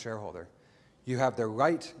become a shareholder. You have the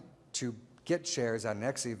right to get shares at an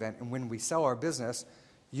exit event, and when we sell our business,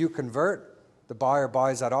 you convert, the buyer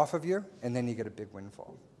buys that off of you, and then you get a big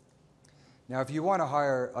windfall. Now, if you want to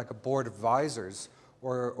hire like a board of advisors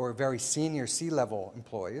or very senior C-level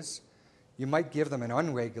employees, you might give them an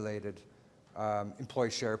unregulated employee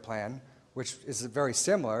share plan, which is very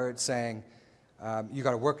similar. It's saying you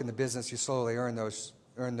got to work in the business, you slowly earn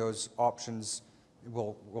those options,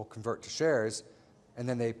 will convert to shares, and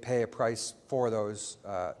then they pay a price for those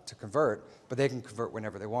to convert, but they can convert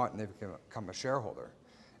whenever they want, and they become a shareholder.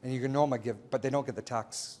 And you can normally give, but they don't get the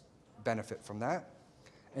tax benefit from that.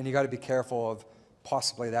 And you got to be careful of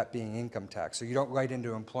possibly that being income tax. So you don't write into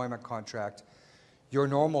an employment contract, your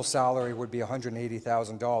normal salary would be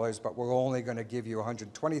 $180,000, but we're only going to give you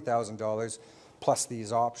 $120,000 plus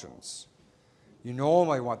these options. You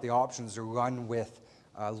normally want the options to run with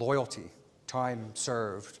loyalty, time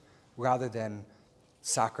served, rather than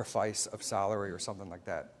sacrifice of salary or something like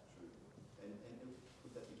that. And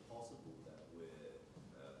would that be possible that where,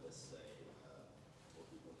 let's say, when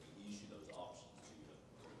we issue those options to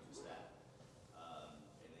staff,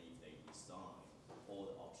 and then if they resign, all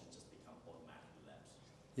the options just become automatically lapsed?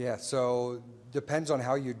 Yeah, so depends on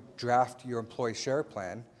how you draft your employee share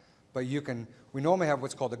plan, but we normally have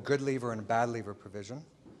what's called a good leaver and a bad leaver provision.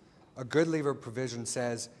 A good leaver provision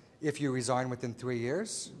says if you resign within 3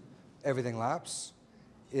 years, everything lapses.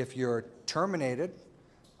 If you're terminated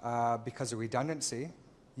because of redundancy,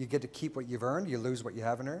 you get to keep what you've earned, you lose what you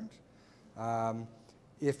haven't earned.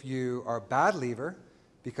 If you are a bad leaver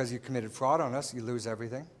because you committed fraud on us, you lose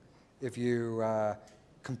everything. If you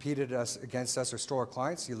competed against us or stole our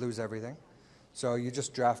clients, you lose everything. So you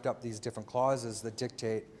just draft up these different clauses that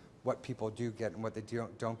dictate what people do get and what they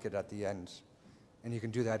don't get at the end. And you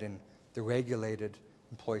can do that in the regulated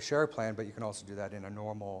employee share plan, but you can also do that in a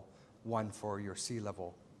normal one for your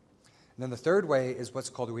C-level. And then the third way is what's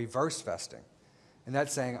called a reverse vesting. And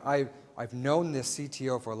that's saying, I've known this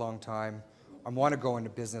CTO for a long time, I want to go into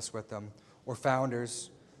business with them, or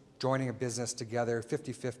founders joining a business together,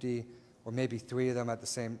 50-50, or maybe 3 of them at the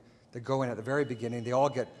same, they go in at the very beginning, they all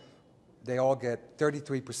get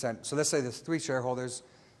 33%. So let's say there's 3 shareholders,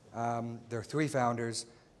 there are 3 founders,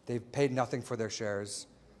 they've paid nothing for their shares.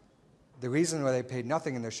 the reason why they paid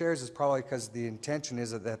nothing in their shares is probably because the intention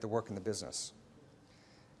is that they have to work in the business.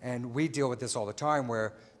 And we deal with this all the time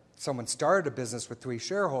where someone started a business with 3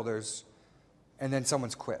 shareholders and then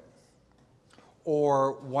someone's quit.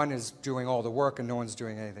 Or one is doing all the work and no one's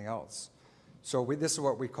doing anything else. So this is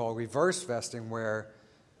what we call reverse vesting, where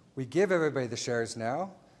we give everybody the shares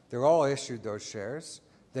now. They're all issued those shares.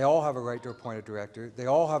 They all have a right to appoint a director. They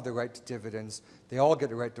all have the right to dividends. They all get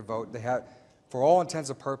the right to vote. They have, for all intents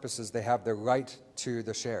and purposes, they have the right to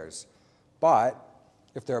the shares. But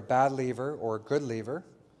if they're a bad leaver or a good leaver,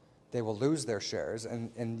 they will lose their shares,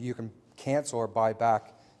 and you can cancel or buy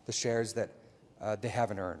back the shares that they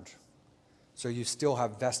haven't earned. So you still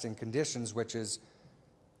have vesting conditions, which is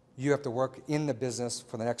you have to work in the business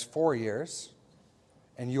for the next 4 years,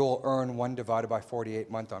 and you'll earn 1 divided by 48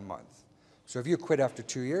 month on month. So if you quit after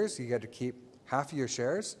 2 years, you get to keep half of your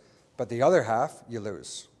shares, but the other half you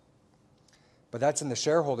lose. But that's in the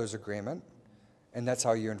shareholders' agreement, and that's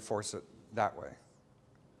how you enforce it that way.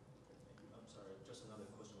 I'm sorry, just another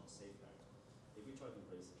question on safe note. If you try to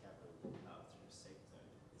raise capital through safe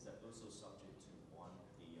note, is that also subject to one,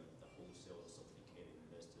 the wholesale certificated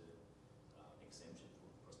investor exemption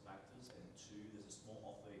for prospectus, and 2, there's a small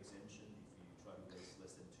offer exemption if you try to raise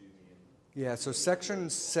less than 2 million? Yeah, so Section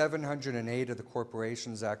 708 of the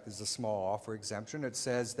Corporations Act is a small offer exemption. It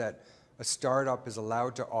says that a startup is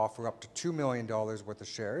allowed to offer up to $2 million worth of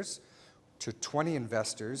shares to 20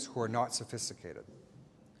 investors who are not sophisticated.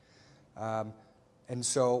 And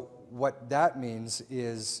so what that means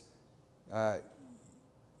is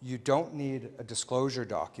you don't need a disclosure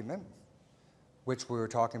document, which we were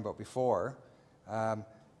talking about before,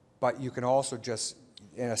 but you can also just,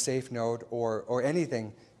 in a safe note or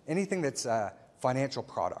anything that's a financial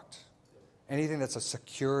product, anything that's a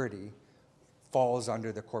security falls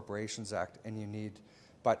under the Corporations Act, and you need,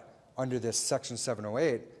 but under this Section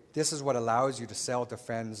 708, this is what allows you to sell to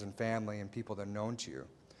friends and family and people that are known to you.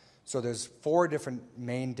 So there's 4 different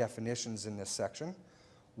main definitions in this section.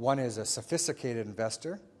 One is a sophisticated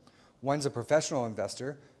investor. One's a professional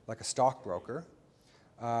investor, like a stockbroker.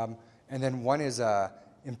 And then one is a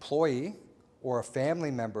employee or a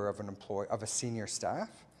family member of an employee, of a senior staff.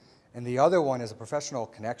 And the other one is a professional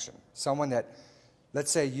connection, someone that, let's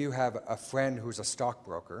say you have a friend who's a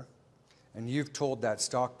stockbroker, and you've told that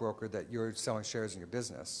stockbroker that you're selling shares in your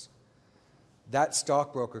business. That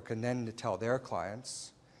stockbroker can then tell their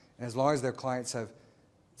clients, and as long as their clients have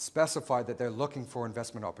specified that they're looking for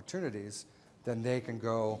investment opportunities, then they can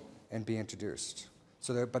go and be introduced.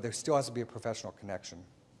 So but there still has to be a professional connection.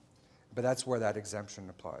 But that's where that exemption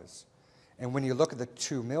applies. And when you look at the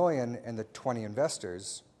 2 million and the 20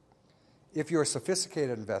 investors, if you're a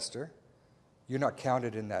sophisticated investor, you're not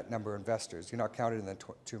counted in that number of investors. You're not counted in the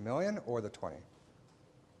 2 million or the 20.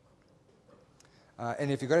 And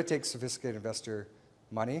if you're going to take sophisticated investor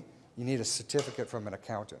money, you need a certificate from an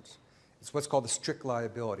accountant. It's what's called the strict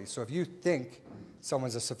liability. So if you think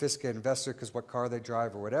someone's a sophisticated investor because what car they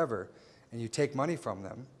drive or whatever, and you take money from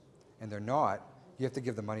them, and they're not, you have to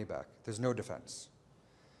give the money back. There's no defense.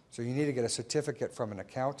 So you need to get a certificate from an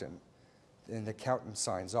accountant, and the accountant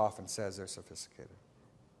signs off and says they're sophisticated.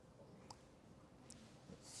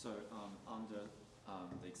 So under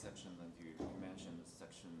the exception that you mentioned,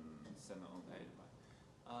 Section 708,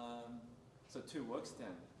 right? So to what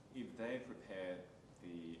extent, if they prepare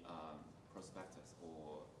the prospectus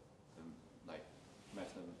or the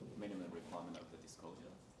minimum requirement of the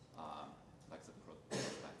disclosure, like the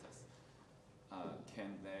prospectus,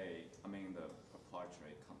 can they? I mean, the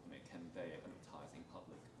proprietary company, can they advertise in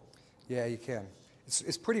public? Yeah, you can.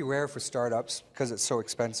 It's pretty rare for startups because it's so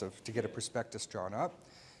expensive to get a prospectus drawn up.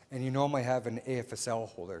 And you normally have an AFSL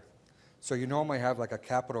holder. So you normally have like a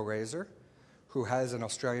capital raiser who has an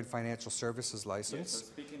Australian financial services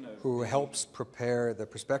license, who helps prepare the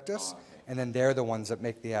prospectus, and then they're the ones that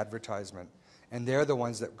make the advertisement. And they're the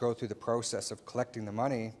ones that go through the process of collecting the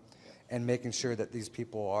money and making sure that these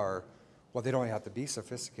people are, well, they don't have to be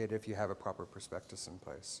sophisticated if you have a proper prospectus in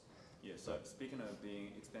place. Yeah, so speaking of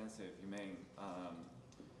being expensive, you mean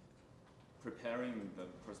preparing the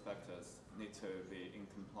prospectus need to be in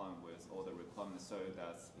compliance with all the requirements, so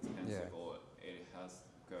that's expensive, or it has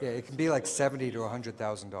go. Yeah, it can be like $70,000 to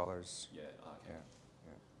 $100,000. Yeah, okay.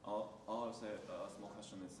 Yeah. Also, a small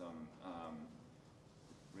question is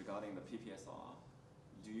regarding the PPSR.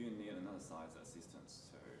 Do you need another side's assistance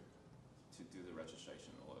to do the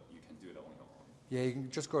registration, or you can do it on your own? Yeah, you can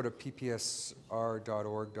just go to ppsr.org.au,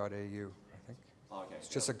 I think. Okay. It's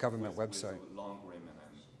just a government website. With loan agreement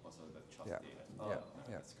and also the trustee.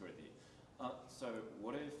 Yeah. Security. So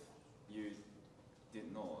what if you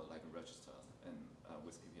did not register and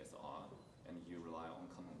with PPSR and you rely on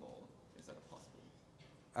common law?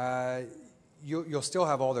 You'll still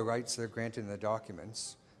have all the rights that are granted in the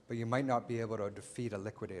documents, but you might not be able to defeat a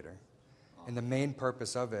liquidator. And the main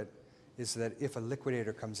purpose of it is that if a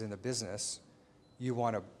liquidator comes into business, you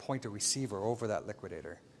want to point a receiver over that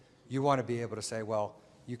liquidator. You want to be able to say, well,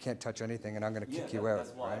 you can't touch anything and I'm going to kick you out.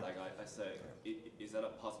 That's why, right? like I say, is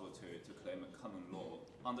that possible to claim a common law?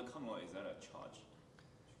 Under common law, is that a charge?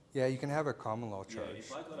 Yeah, you can have a common law charge. Yeah,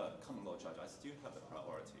 if I got a common law charge, I still have the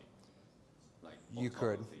priority. Like You on top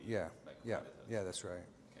could, of the, yeah, like, yeah, creditors. yeah, that's right.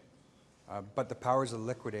 Okay. But the powers of the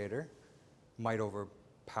liquidator might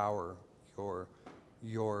overpower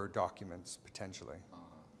your documents potentially.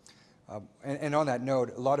 And on that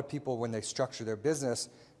note, a lot of people, when they structure their business,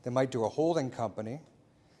 they might do a holding company,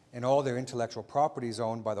 and all their intellectual property is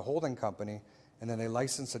owned by the holding company, and then they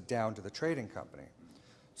license it down to the trading company,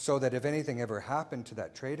 so that if anything ever happened to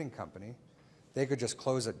that trading company, they could just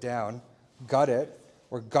close it down, gut it,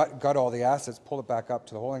 or gut all the assets, pull it back up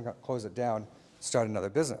to the holding, close it down, start another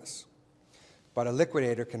business. But a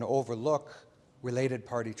liquidator can overlook related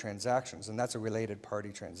party transactions, and that's a related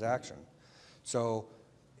party transaction. So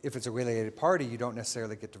if it's a related party, you don't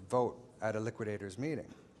necessarily get to vote at a liquidator's meeting.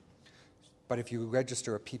 But if you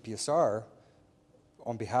register a PPSR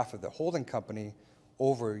on behalf of the holding company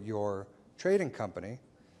over your trading company,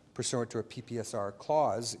 pursuant to a PPSR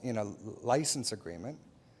clause in a license agreement,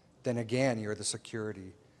 then again, you're the secured,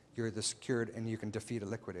 and you can defeat a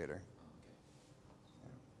liquidator.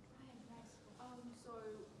 So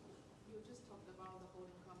you just talked about the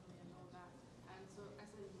holding company and all that, and so as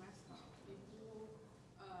an investor, before,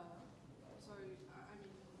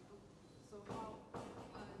 so how,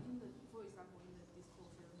 for example, in the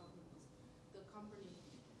disclosure documents, the company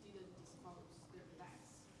didn't disclose their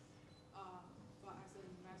debts, but as an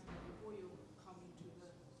investor, before you come into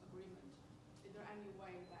the agreement, is there any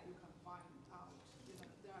way that you can find out,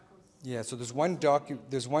 there are Yeah, so there's one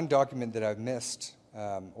document that I've missed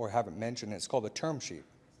or haven't mentioned. It's called a term sheet.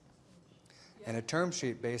 And a term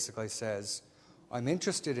sheet basically says, I'm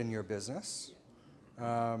interested in your business.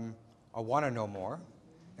 I want to know more.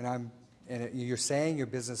 You're saying your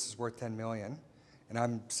business is worth $10 million, and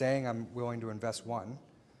I'm saying I'm willing to invest $1 million,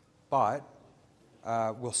 but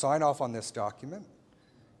we'll sign off on this document.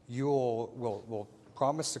 We'll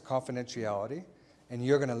promise the confidentiality, and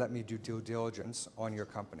you're going to let me do due diligence on your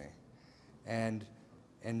company. And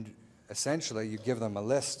essentially, you give them a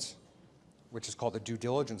list, which is called a due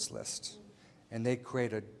diligence list, and they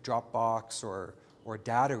create a Dropbox or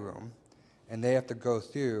data room, and they have to go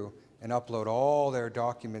through and upload all their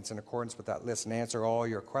documents in accordance with that list and answer all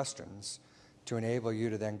your questions to enable you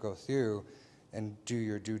to then go through and do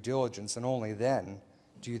your due diligence, and only then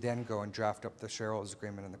do you then go and draft up the shareholders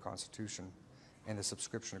agreement and the Constitution and the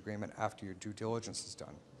subscription agreement after your due diligence is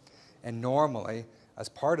done. And normally, as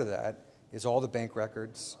part of that, is all the bank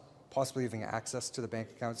records, possibly even access to the bank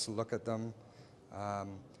accounts to look at them.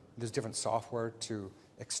 There's different software to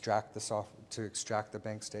extract the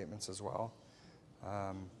bank statements as well.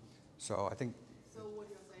 So I think. So what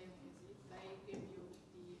you're saying is, if they give you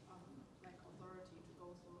the authority to go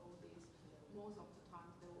through all these, most of the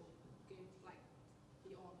time they will give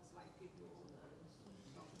be honest, give you all the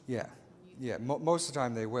documents. Yeah, most of the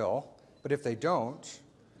time they will, but if they don't,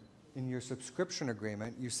 in your subscription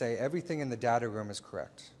agreement, you say everything in the data room is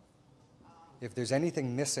correct. If there's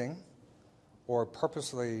anything missing or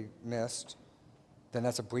purposely missed, then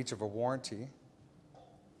that's a breach of a warranty.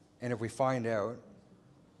 And if we find out,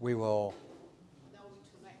 we will. That will be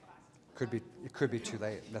too late. It could be too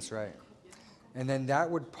late. That's right. And then that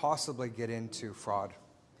would possibly get into fraud.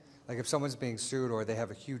 Like if someone's being sued or they have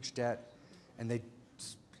a huge debt, and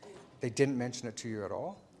they didn't mention it to you at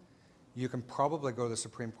all, you can probably go to the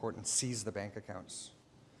Supreme Court and seize the bank accounts.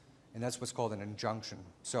 And that's what's called an injunction.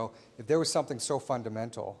 So if there was something so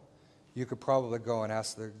fundamental, you could probably go and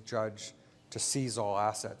ask the judge to seize all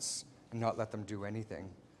assets and not let them do anything,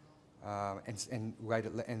 and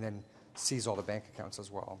then seize all the bank accounts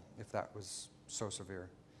as well, if that was so severe.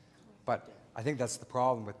 But I think that's the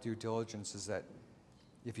problem with due diligence, is that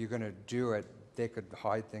if you're going to do it, they could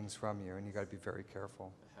hide things from you, and you've got to be very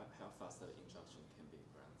careful. How fast that injunction can be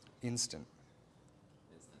granted? Instant.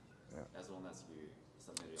 Yeah. As long as you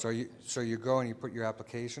submit your So you go and you put your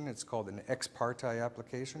application. It's called an ex parte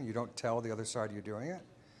application. You don't tell the other side you're doing it.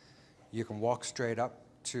 You can walk straight up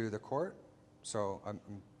to the court. So I'm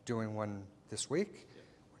doing one this week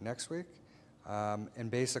or next week.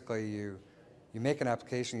 And basically you make an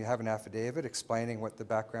application, you have an affidavit explaining what the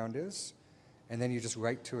background is, and then you just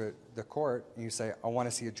write to the court and you say, I want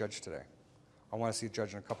to see a judge today. I want to see a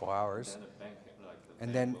judge in a couple hours. then the bank,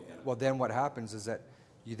 And then what happens is that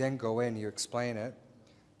you then go in, you explain it.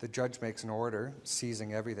 the judge makes an order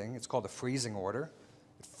seizing everything. It's called a freezing order.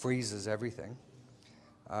 It freezes everything.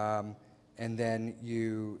 And then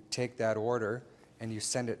you take that order and you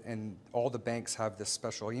send it, and all the banks have this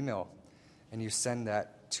special email, and you send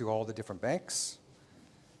that to all the different banks,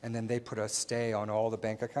 and then they put a stay on all the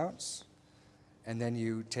bank accounts, and then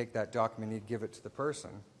you take that document and you give it to the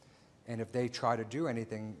person, and if they try to do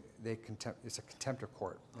anything, it's a contempt of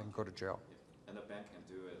court and go to jail. Yeah. And the bank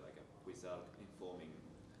can do it like without informing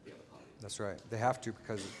the other party. That's right. They have to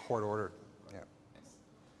because it's court ordered. Yeah. Thanks.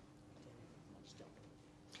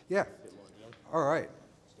 Yeah. All right.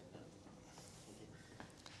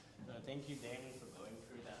 Thank you, Damin, for going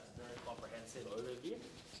through that very comprehensive overview.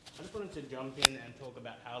 I just wanted to jump in and talk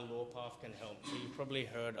about how Lawpath can help. So you've probably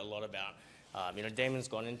heard a lot about, Damin's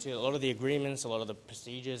gone into a lot of the agreements, a lot of the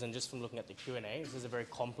procedures, and just from looking at the Q&A, this is a very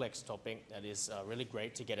complex topic that is really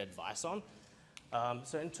great to get advice on.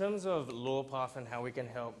 So in terms of Lawpath and how we can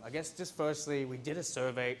help, I guess just firstly, we did a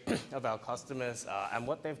survey of our customers, and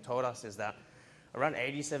what they've told us is that around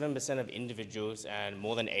 87% of individuals and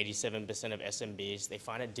more than 87% of SMBs, they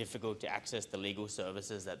find it difficult to access the legal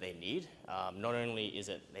services that they need. Not only is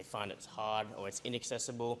it they find it's hard or it's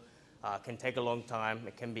inaccessible, can take a long time,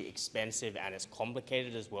 it can be expensive, and it's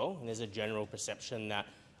complicated as well. And there's a general perception that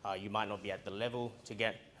you might not be at the level to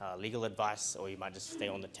get legal advice, or you might just stay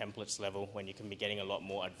on the templates level when you can be getting a lot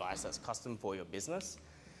more advice that's custom for your business.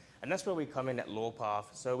 And that's where we come in at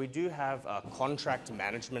Lawpath. So we do have contract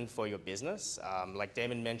management for your business. Like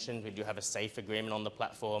Damin mentioned, we do have a SAFE agreement on the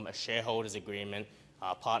platform, a shareholders agreement,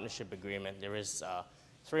 partnership agreement. There is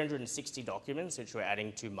 360 documents which we're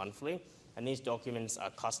adding to monthly. And these documents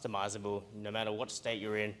are customizable no matter what state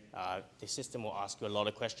you're in. The system will ask you a lot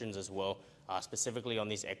of questions as well, specifically on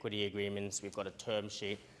these equity agreements. We've got a term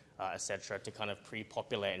sheet, etc., to kind of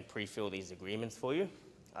pre-populate and pre-fill these agreements for you.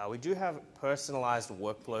 We do have personalized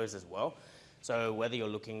workflows as well. So whether you're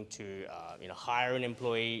looking to hire an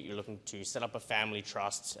employee, you're looking to set up a family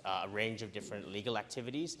trust, a range of different legal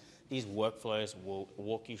activities, these workflows will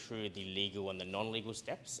walk you through the legal and the non-legal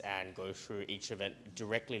steps and go through each of it,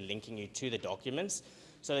 directly linking you to the documents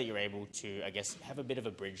so that you're able to, I guess, have a bit of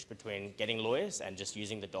a bridge between getting lawyers and just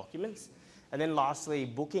using the documents. And then lastly,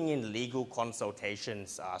 booking in legal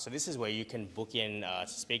consultations. So this is where you can book in to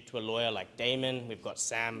speak to a lawyer like Damin. We've got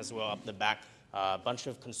Sam as well up the back, a bunch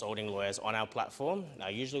of consulting lawyers on our platform.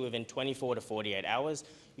 Usually within 24 to 48 hours,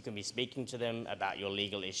 you can be speaking to them about your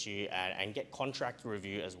legal issue and get contract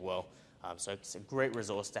review as well. So it's a great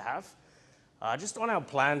resource to have. Just on our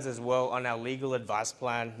plans as well, on our legal advice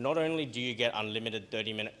plan, not only do you get unlimited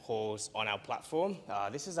 30-minute calls on our platform,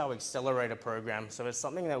 this is our accelerator program. So it's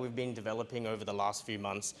something that we've been developing over the last few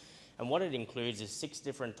months. And what it includes is 6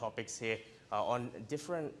 different topics here on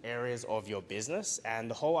different areas of your business. And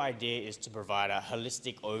the whole idea is to provide a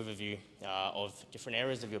holistic overview of different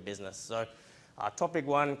areas of your business. So topic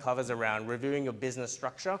 1 covers around reviewing your business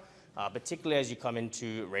structure. Particularly as you come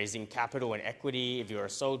into raising capital and equity. If you're a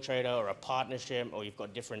sole trader or a partnership, or you've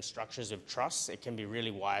got different structures of trust, it can be really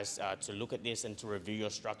wise to look at this and to review your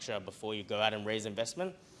structure before you go out and raise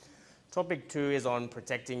investment. Topic 2 is on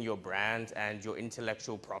protecting your brand and your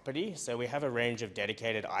intellectual property. So we have a range of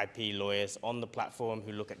dedicated IP lawyers on the platform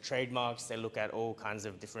who look at trademarks. They look at all kinds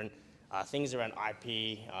of different things around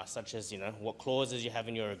IP, such as what clauses you have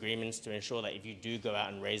in your agreements to ensure that if you do go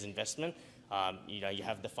out and raise investment, you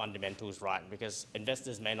have the fundamentals right, because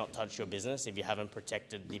investors may not touch your business if you haven't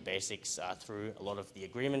protected the basics through a lot of the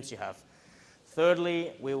agreements you have.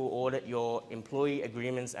 Thirdly, we will audit your employee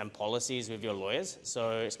agreements and policies with your lawyers.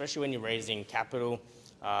 So especially when you're raising capital,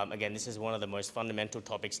 again, this is one of the most fundamental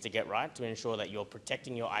topics to get right, to ensure that you're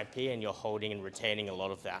protecting your IP and you're holding and retaining a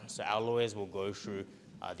lot of that. So our lawyers will go through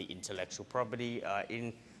the intellectual property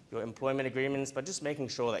in your employment agreements, but just making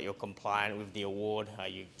sure that you're compliant with the award.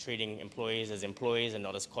 You're treating employees as employees and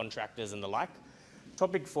not as contractors and the like.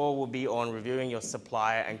 Topic 4 will be on reviewing your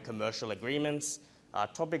supplier and commercial agreements.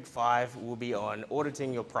 Topic 5 will be on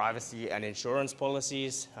auditing your privacy and insurance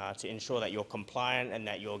policies to ensure that you're compliant and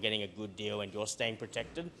that you're getting a good deal and you're staying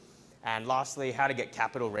protected. And lastly, how to get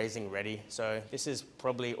capital raising ready. So this is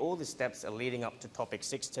probably all the steps are leading up to topic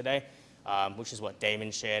 6 today. Which is what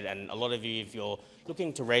Damin shared. And a lot of you, if you're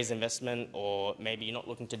looking to raise investment, or maybe you're not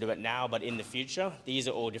looking to do it now, but in the future, these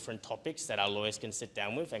are all different topics that our lawyers can sit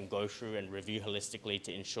down with and go through and review holistically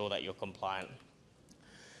to ensure that you're compliant.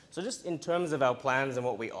 So just in terms of our plans and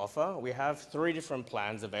what we offer, we have 3 different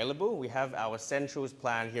plans available. We have our Essentials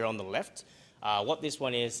plan here on the left. What this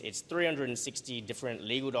one is, it's 360 different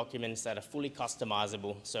legal documents that are fully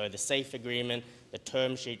customizable. So the SAFE agreement, the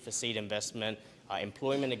term sheet for seed investment,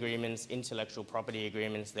 employment agreements, intellectual property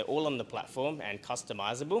agreements. They're all on the platform and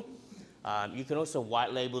customizable. You can also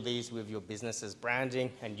white label these with your business's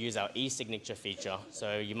branding and use our e-signature feature.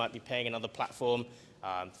 So you might be paying another platform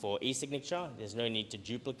for e-signature. There's no need to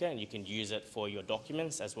duplicate, and you can use it for your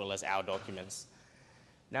documents as well as our documents.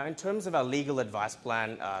 Now, in terms of our legal advice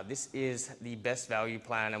plan, this is the best value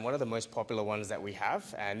plan and one of the most popular ones that we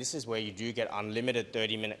have. And this is where you do get unlimited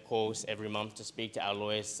 30-minute calls every month to speak to our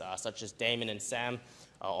lawyers, such as Damin and Sam,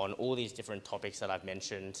 on all these different topics that I've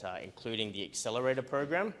mentioned, including the Accelerator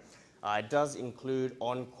program. It does include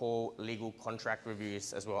on-call legal contract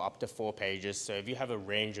reviews as well, up to 4 pages. So if you have a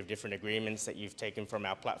range of different agreements that you've taken from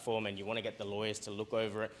our platform and you want to get the lawyers to look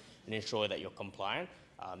over it and ensure that you're compliant,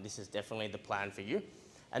 this is definitely the plan for you.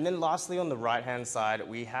 And then lastly, on the right-hand side,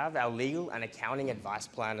 we have our legal and accounting advice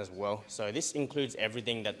plan as well. So this includes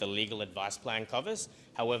everything that the legal advice plan covers.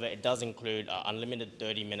 However, it does include unlimited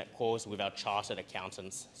 30-minute calls with our chartered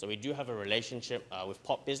accountants. So we do have a relationship with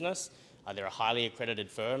Pop Business. They're a highly accredited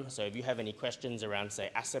firm. So if you have any questions around, say,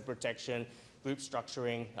 asset protection, group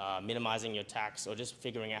structuring, minimizing your tax, or just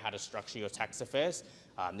figuring out how to structure your tax affairs,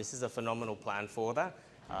 this is a phenomenal plan for that.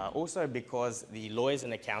 Also because the lawyers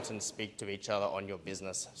and accountants speak to each other on your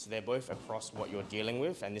business. So they're both across what you're dealing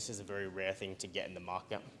with, and this is a very rare thing to get in the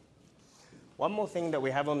market. One more thing that we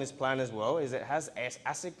have on this plan as well is it has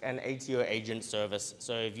ASIC and ATO agent service.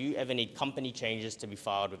 So if you ever need company changes to be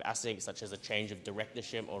filed with ASIC, such as a change of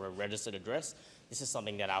directorship or a registered address, this is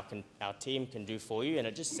something that our team can do for you, and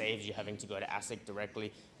it just saves you having to go to ASIC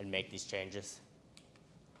directly and make these changes.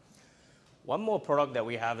 One more product that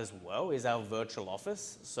we have as well is our virtual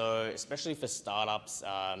office. So especially for startups,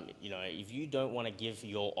 if you don't want to give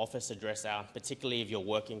your office address out, particularly if you're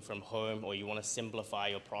working from home or you want to simplify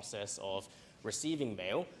your process of receiving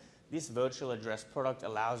mail, this virtual address product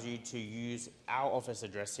allows you to use our office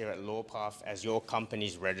address here at Lawpath as your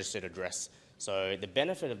company's registered address. So the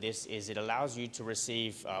benefit of this is it allows you to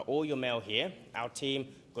receive all your mail here. Our team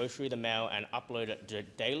go through the mail and upload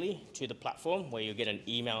it daily to the platform, where you get an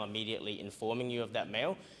email immediately informing you of that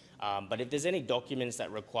mail. But if there's any documents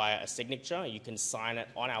that require a signature, you can sign it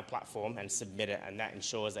on our platform and submit it, and that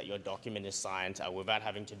ensures that your document is signed without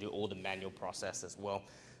having to do all the manual process as well.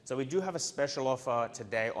 So we do have a special offer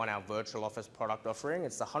today on our virtual office product offering.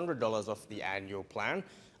 It's $100 off the annual plan,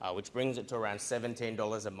 which brings it to around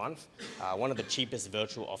 $17 a month. One of the cheapest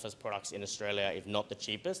virtual office products in Australia, if not the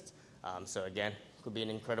cheapest. So again, could be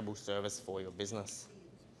an incredible service for your business.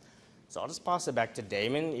 So I'll just pass it back to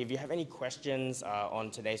Damin. If you have any questions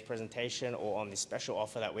on today's presentation or on the special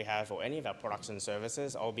offer that we have or any of our products and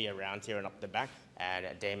services, I'll be around here and up the back, and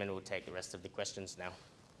Damin will take the rest of the questions now.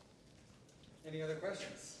 Any other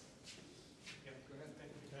questions? Yeah, go ahead.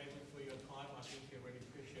 Thank you, Damin, for your time. I think I really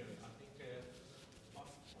appreciate it. I think my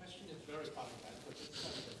question is very fundamental. It's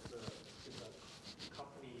a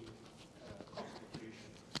company constitution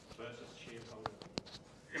versus shareholder.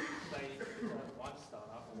 Say one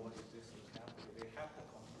startup or existing company, they have the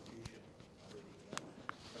constitution already.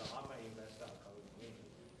 But I'm an investor going in,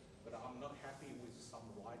 but I'm not happy with some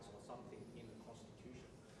rights or something in the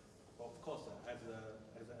constitution. Well, of course, as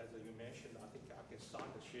you mentioned, I think I can sign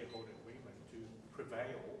the shareholder agreement to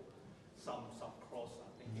prevail some clause, I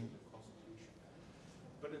think, in the constitution.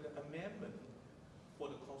 But the amendment for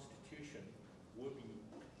the constitution will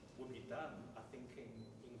be done, I think, in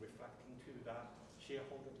reflecting to that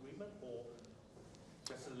shareholder agreement, or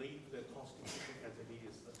just leave the constitution as it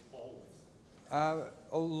is always?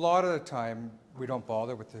 A lot of the time, we don't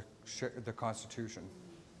bother with the constitution.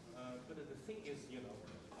 But the thing is,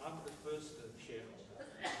 I'm the first shareholder.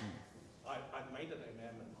 I made an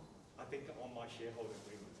amendment, I think, on my shareholder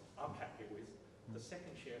agreement. I'm happy with. The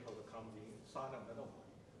second shareholder comes in, sign another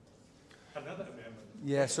one. Another amendment.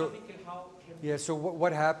 Yeah, so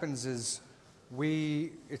what happens is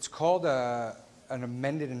it's called an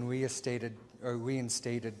amended and reinstated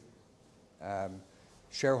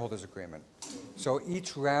shareholders agreement. So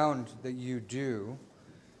each round that you do,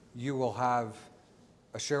 you will have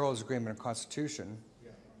a shareholders agreement and constitution,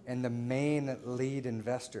 and the main lead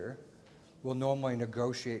investor will normally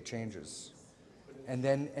negotiate changes. And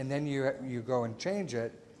then you go and change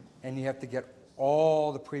it, and you have to get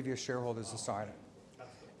all the previous shareholders to sign it.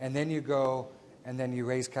 And then you go and then you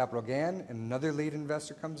raise capital again, and another lead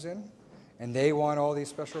investor comes in, and they want all these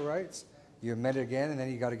special rights. You amend it again, and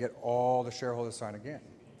then you got to get all the shareholders to sign again.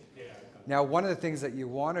 Now, one of the things that you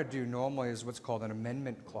want to do normally is what's called an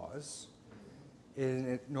amendment clause. And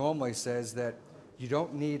it normally says that you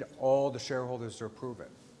don't need all the shareholders to approve it.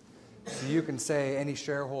 So you can say any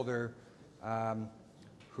shareholder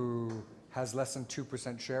who has less than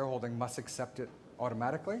 2% shareholding must accept it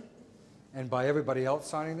automatically. and by everybody else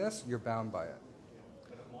signing this, you're bound by it.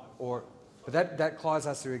 But that clause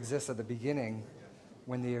has to exist at the beginning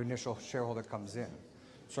when the initial shareholder comes in.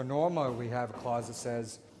 So normally we have a clause that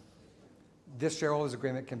says this shareholders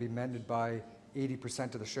agreement can be amended by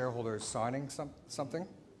 80% of the shareholders signing something,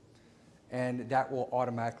 and that will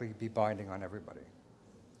automatically be binding on everybody.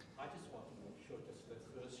 I just want to make sure just the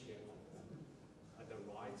first shareholder, the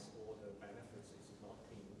rights or the benefits is not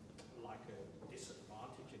being like a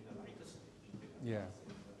disadvantage in the later stage. Yeah.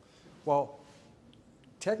 Well,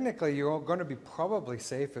 technically, you're going to be probably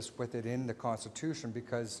safest with it in the Constitution,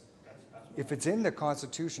 because if it's in the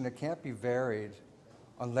Constitution, it can't be varied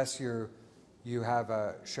unless you have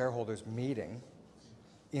a shareholders meeting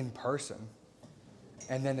in person,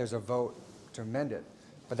 and then there's a vote to amend it.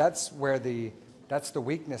 But that's where that's the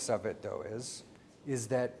weakness of it, though, is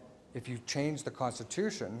that if you change the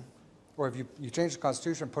Constitution, or if you change the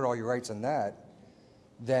Constitution and put all your rights in that,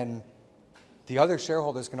 then the other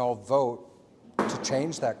shareholders can all vote to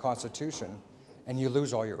change that Constitution, and you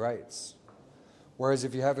lose all your rights. Whereas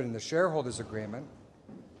if you have it in the shareholders agreement,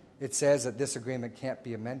 it says that this agreement can't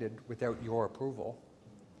be amended without your approval,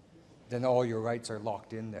 then all your rights are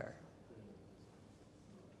locked in there.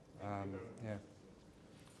 Yeah.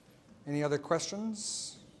 Any other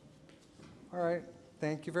questions? All right.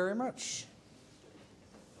 Thank you very much.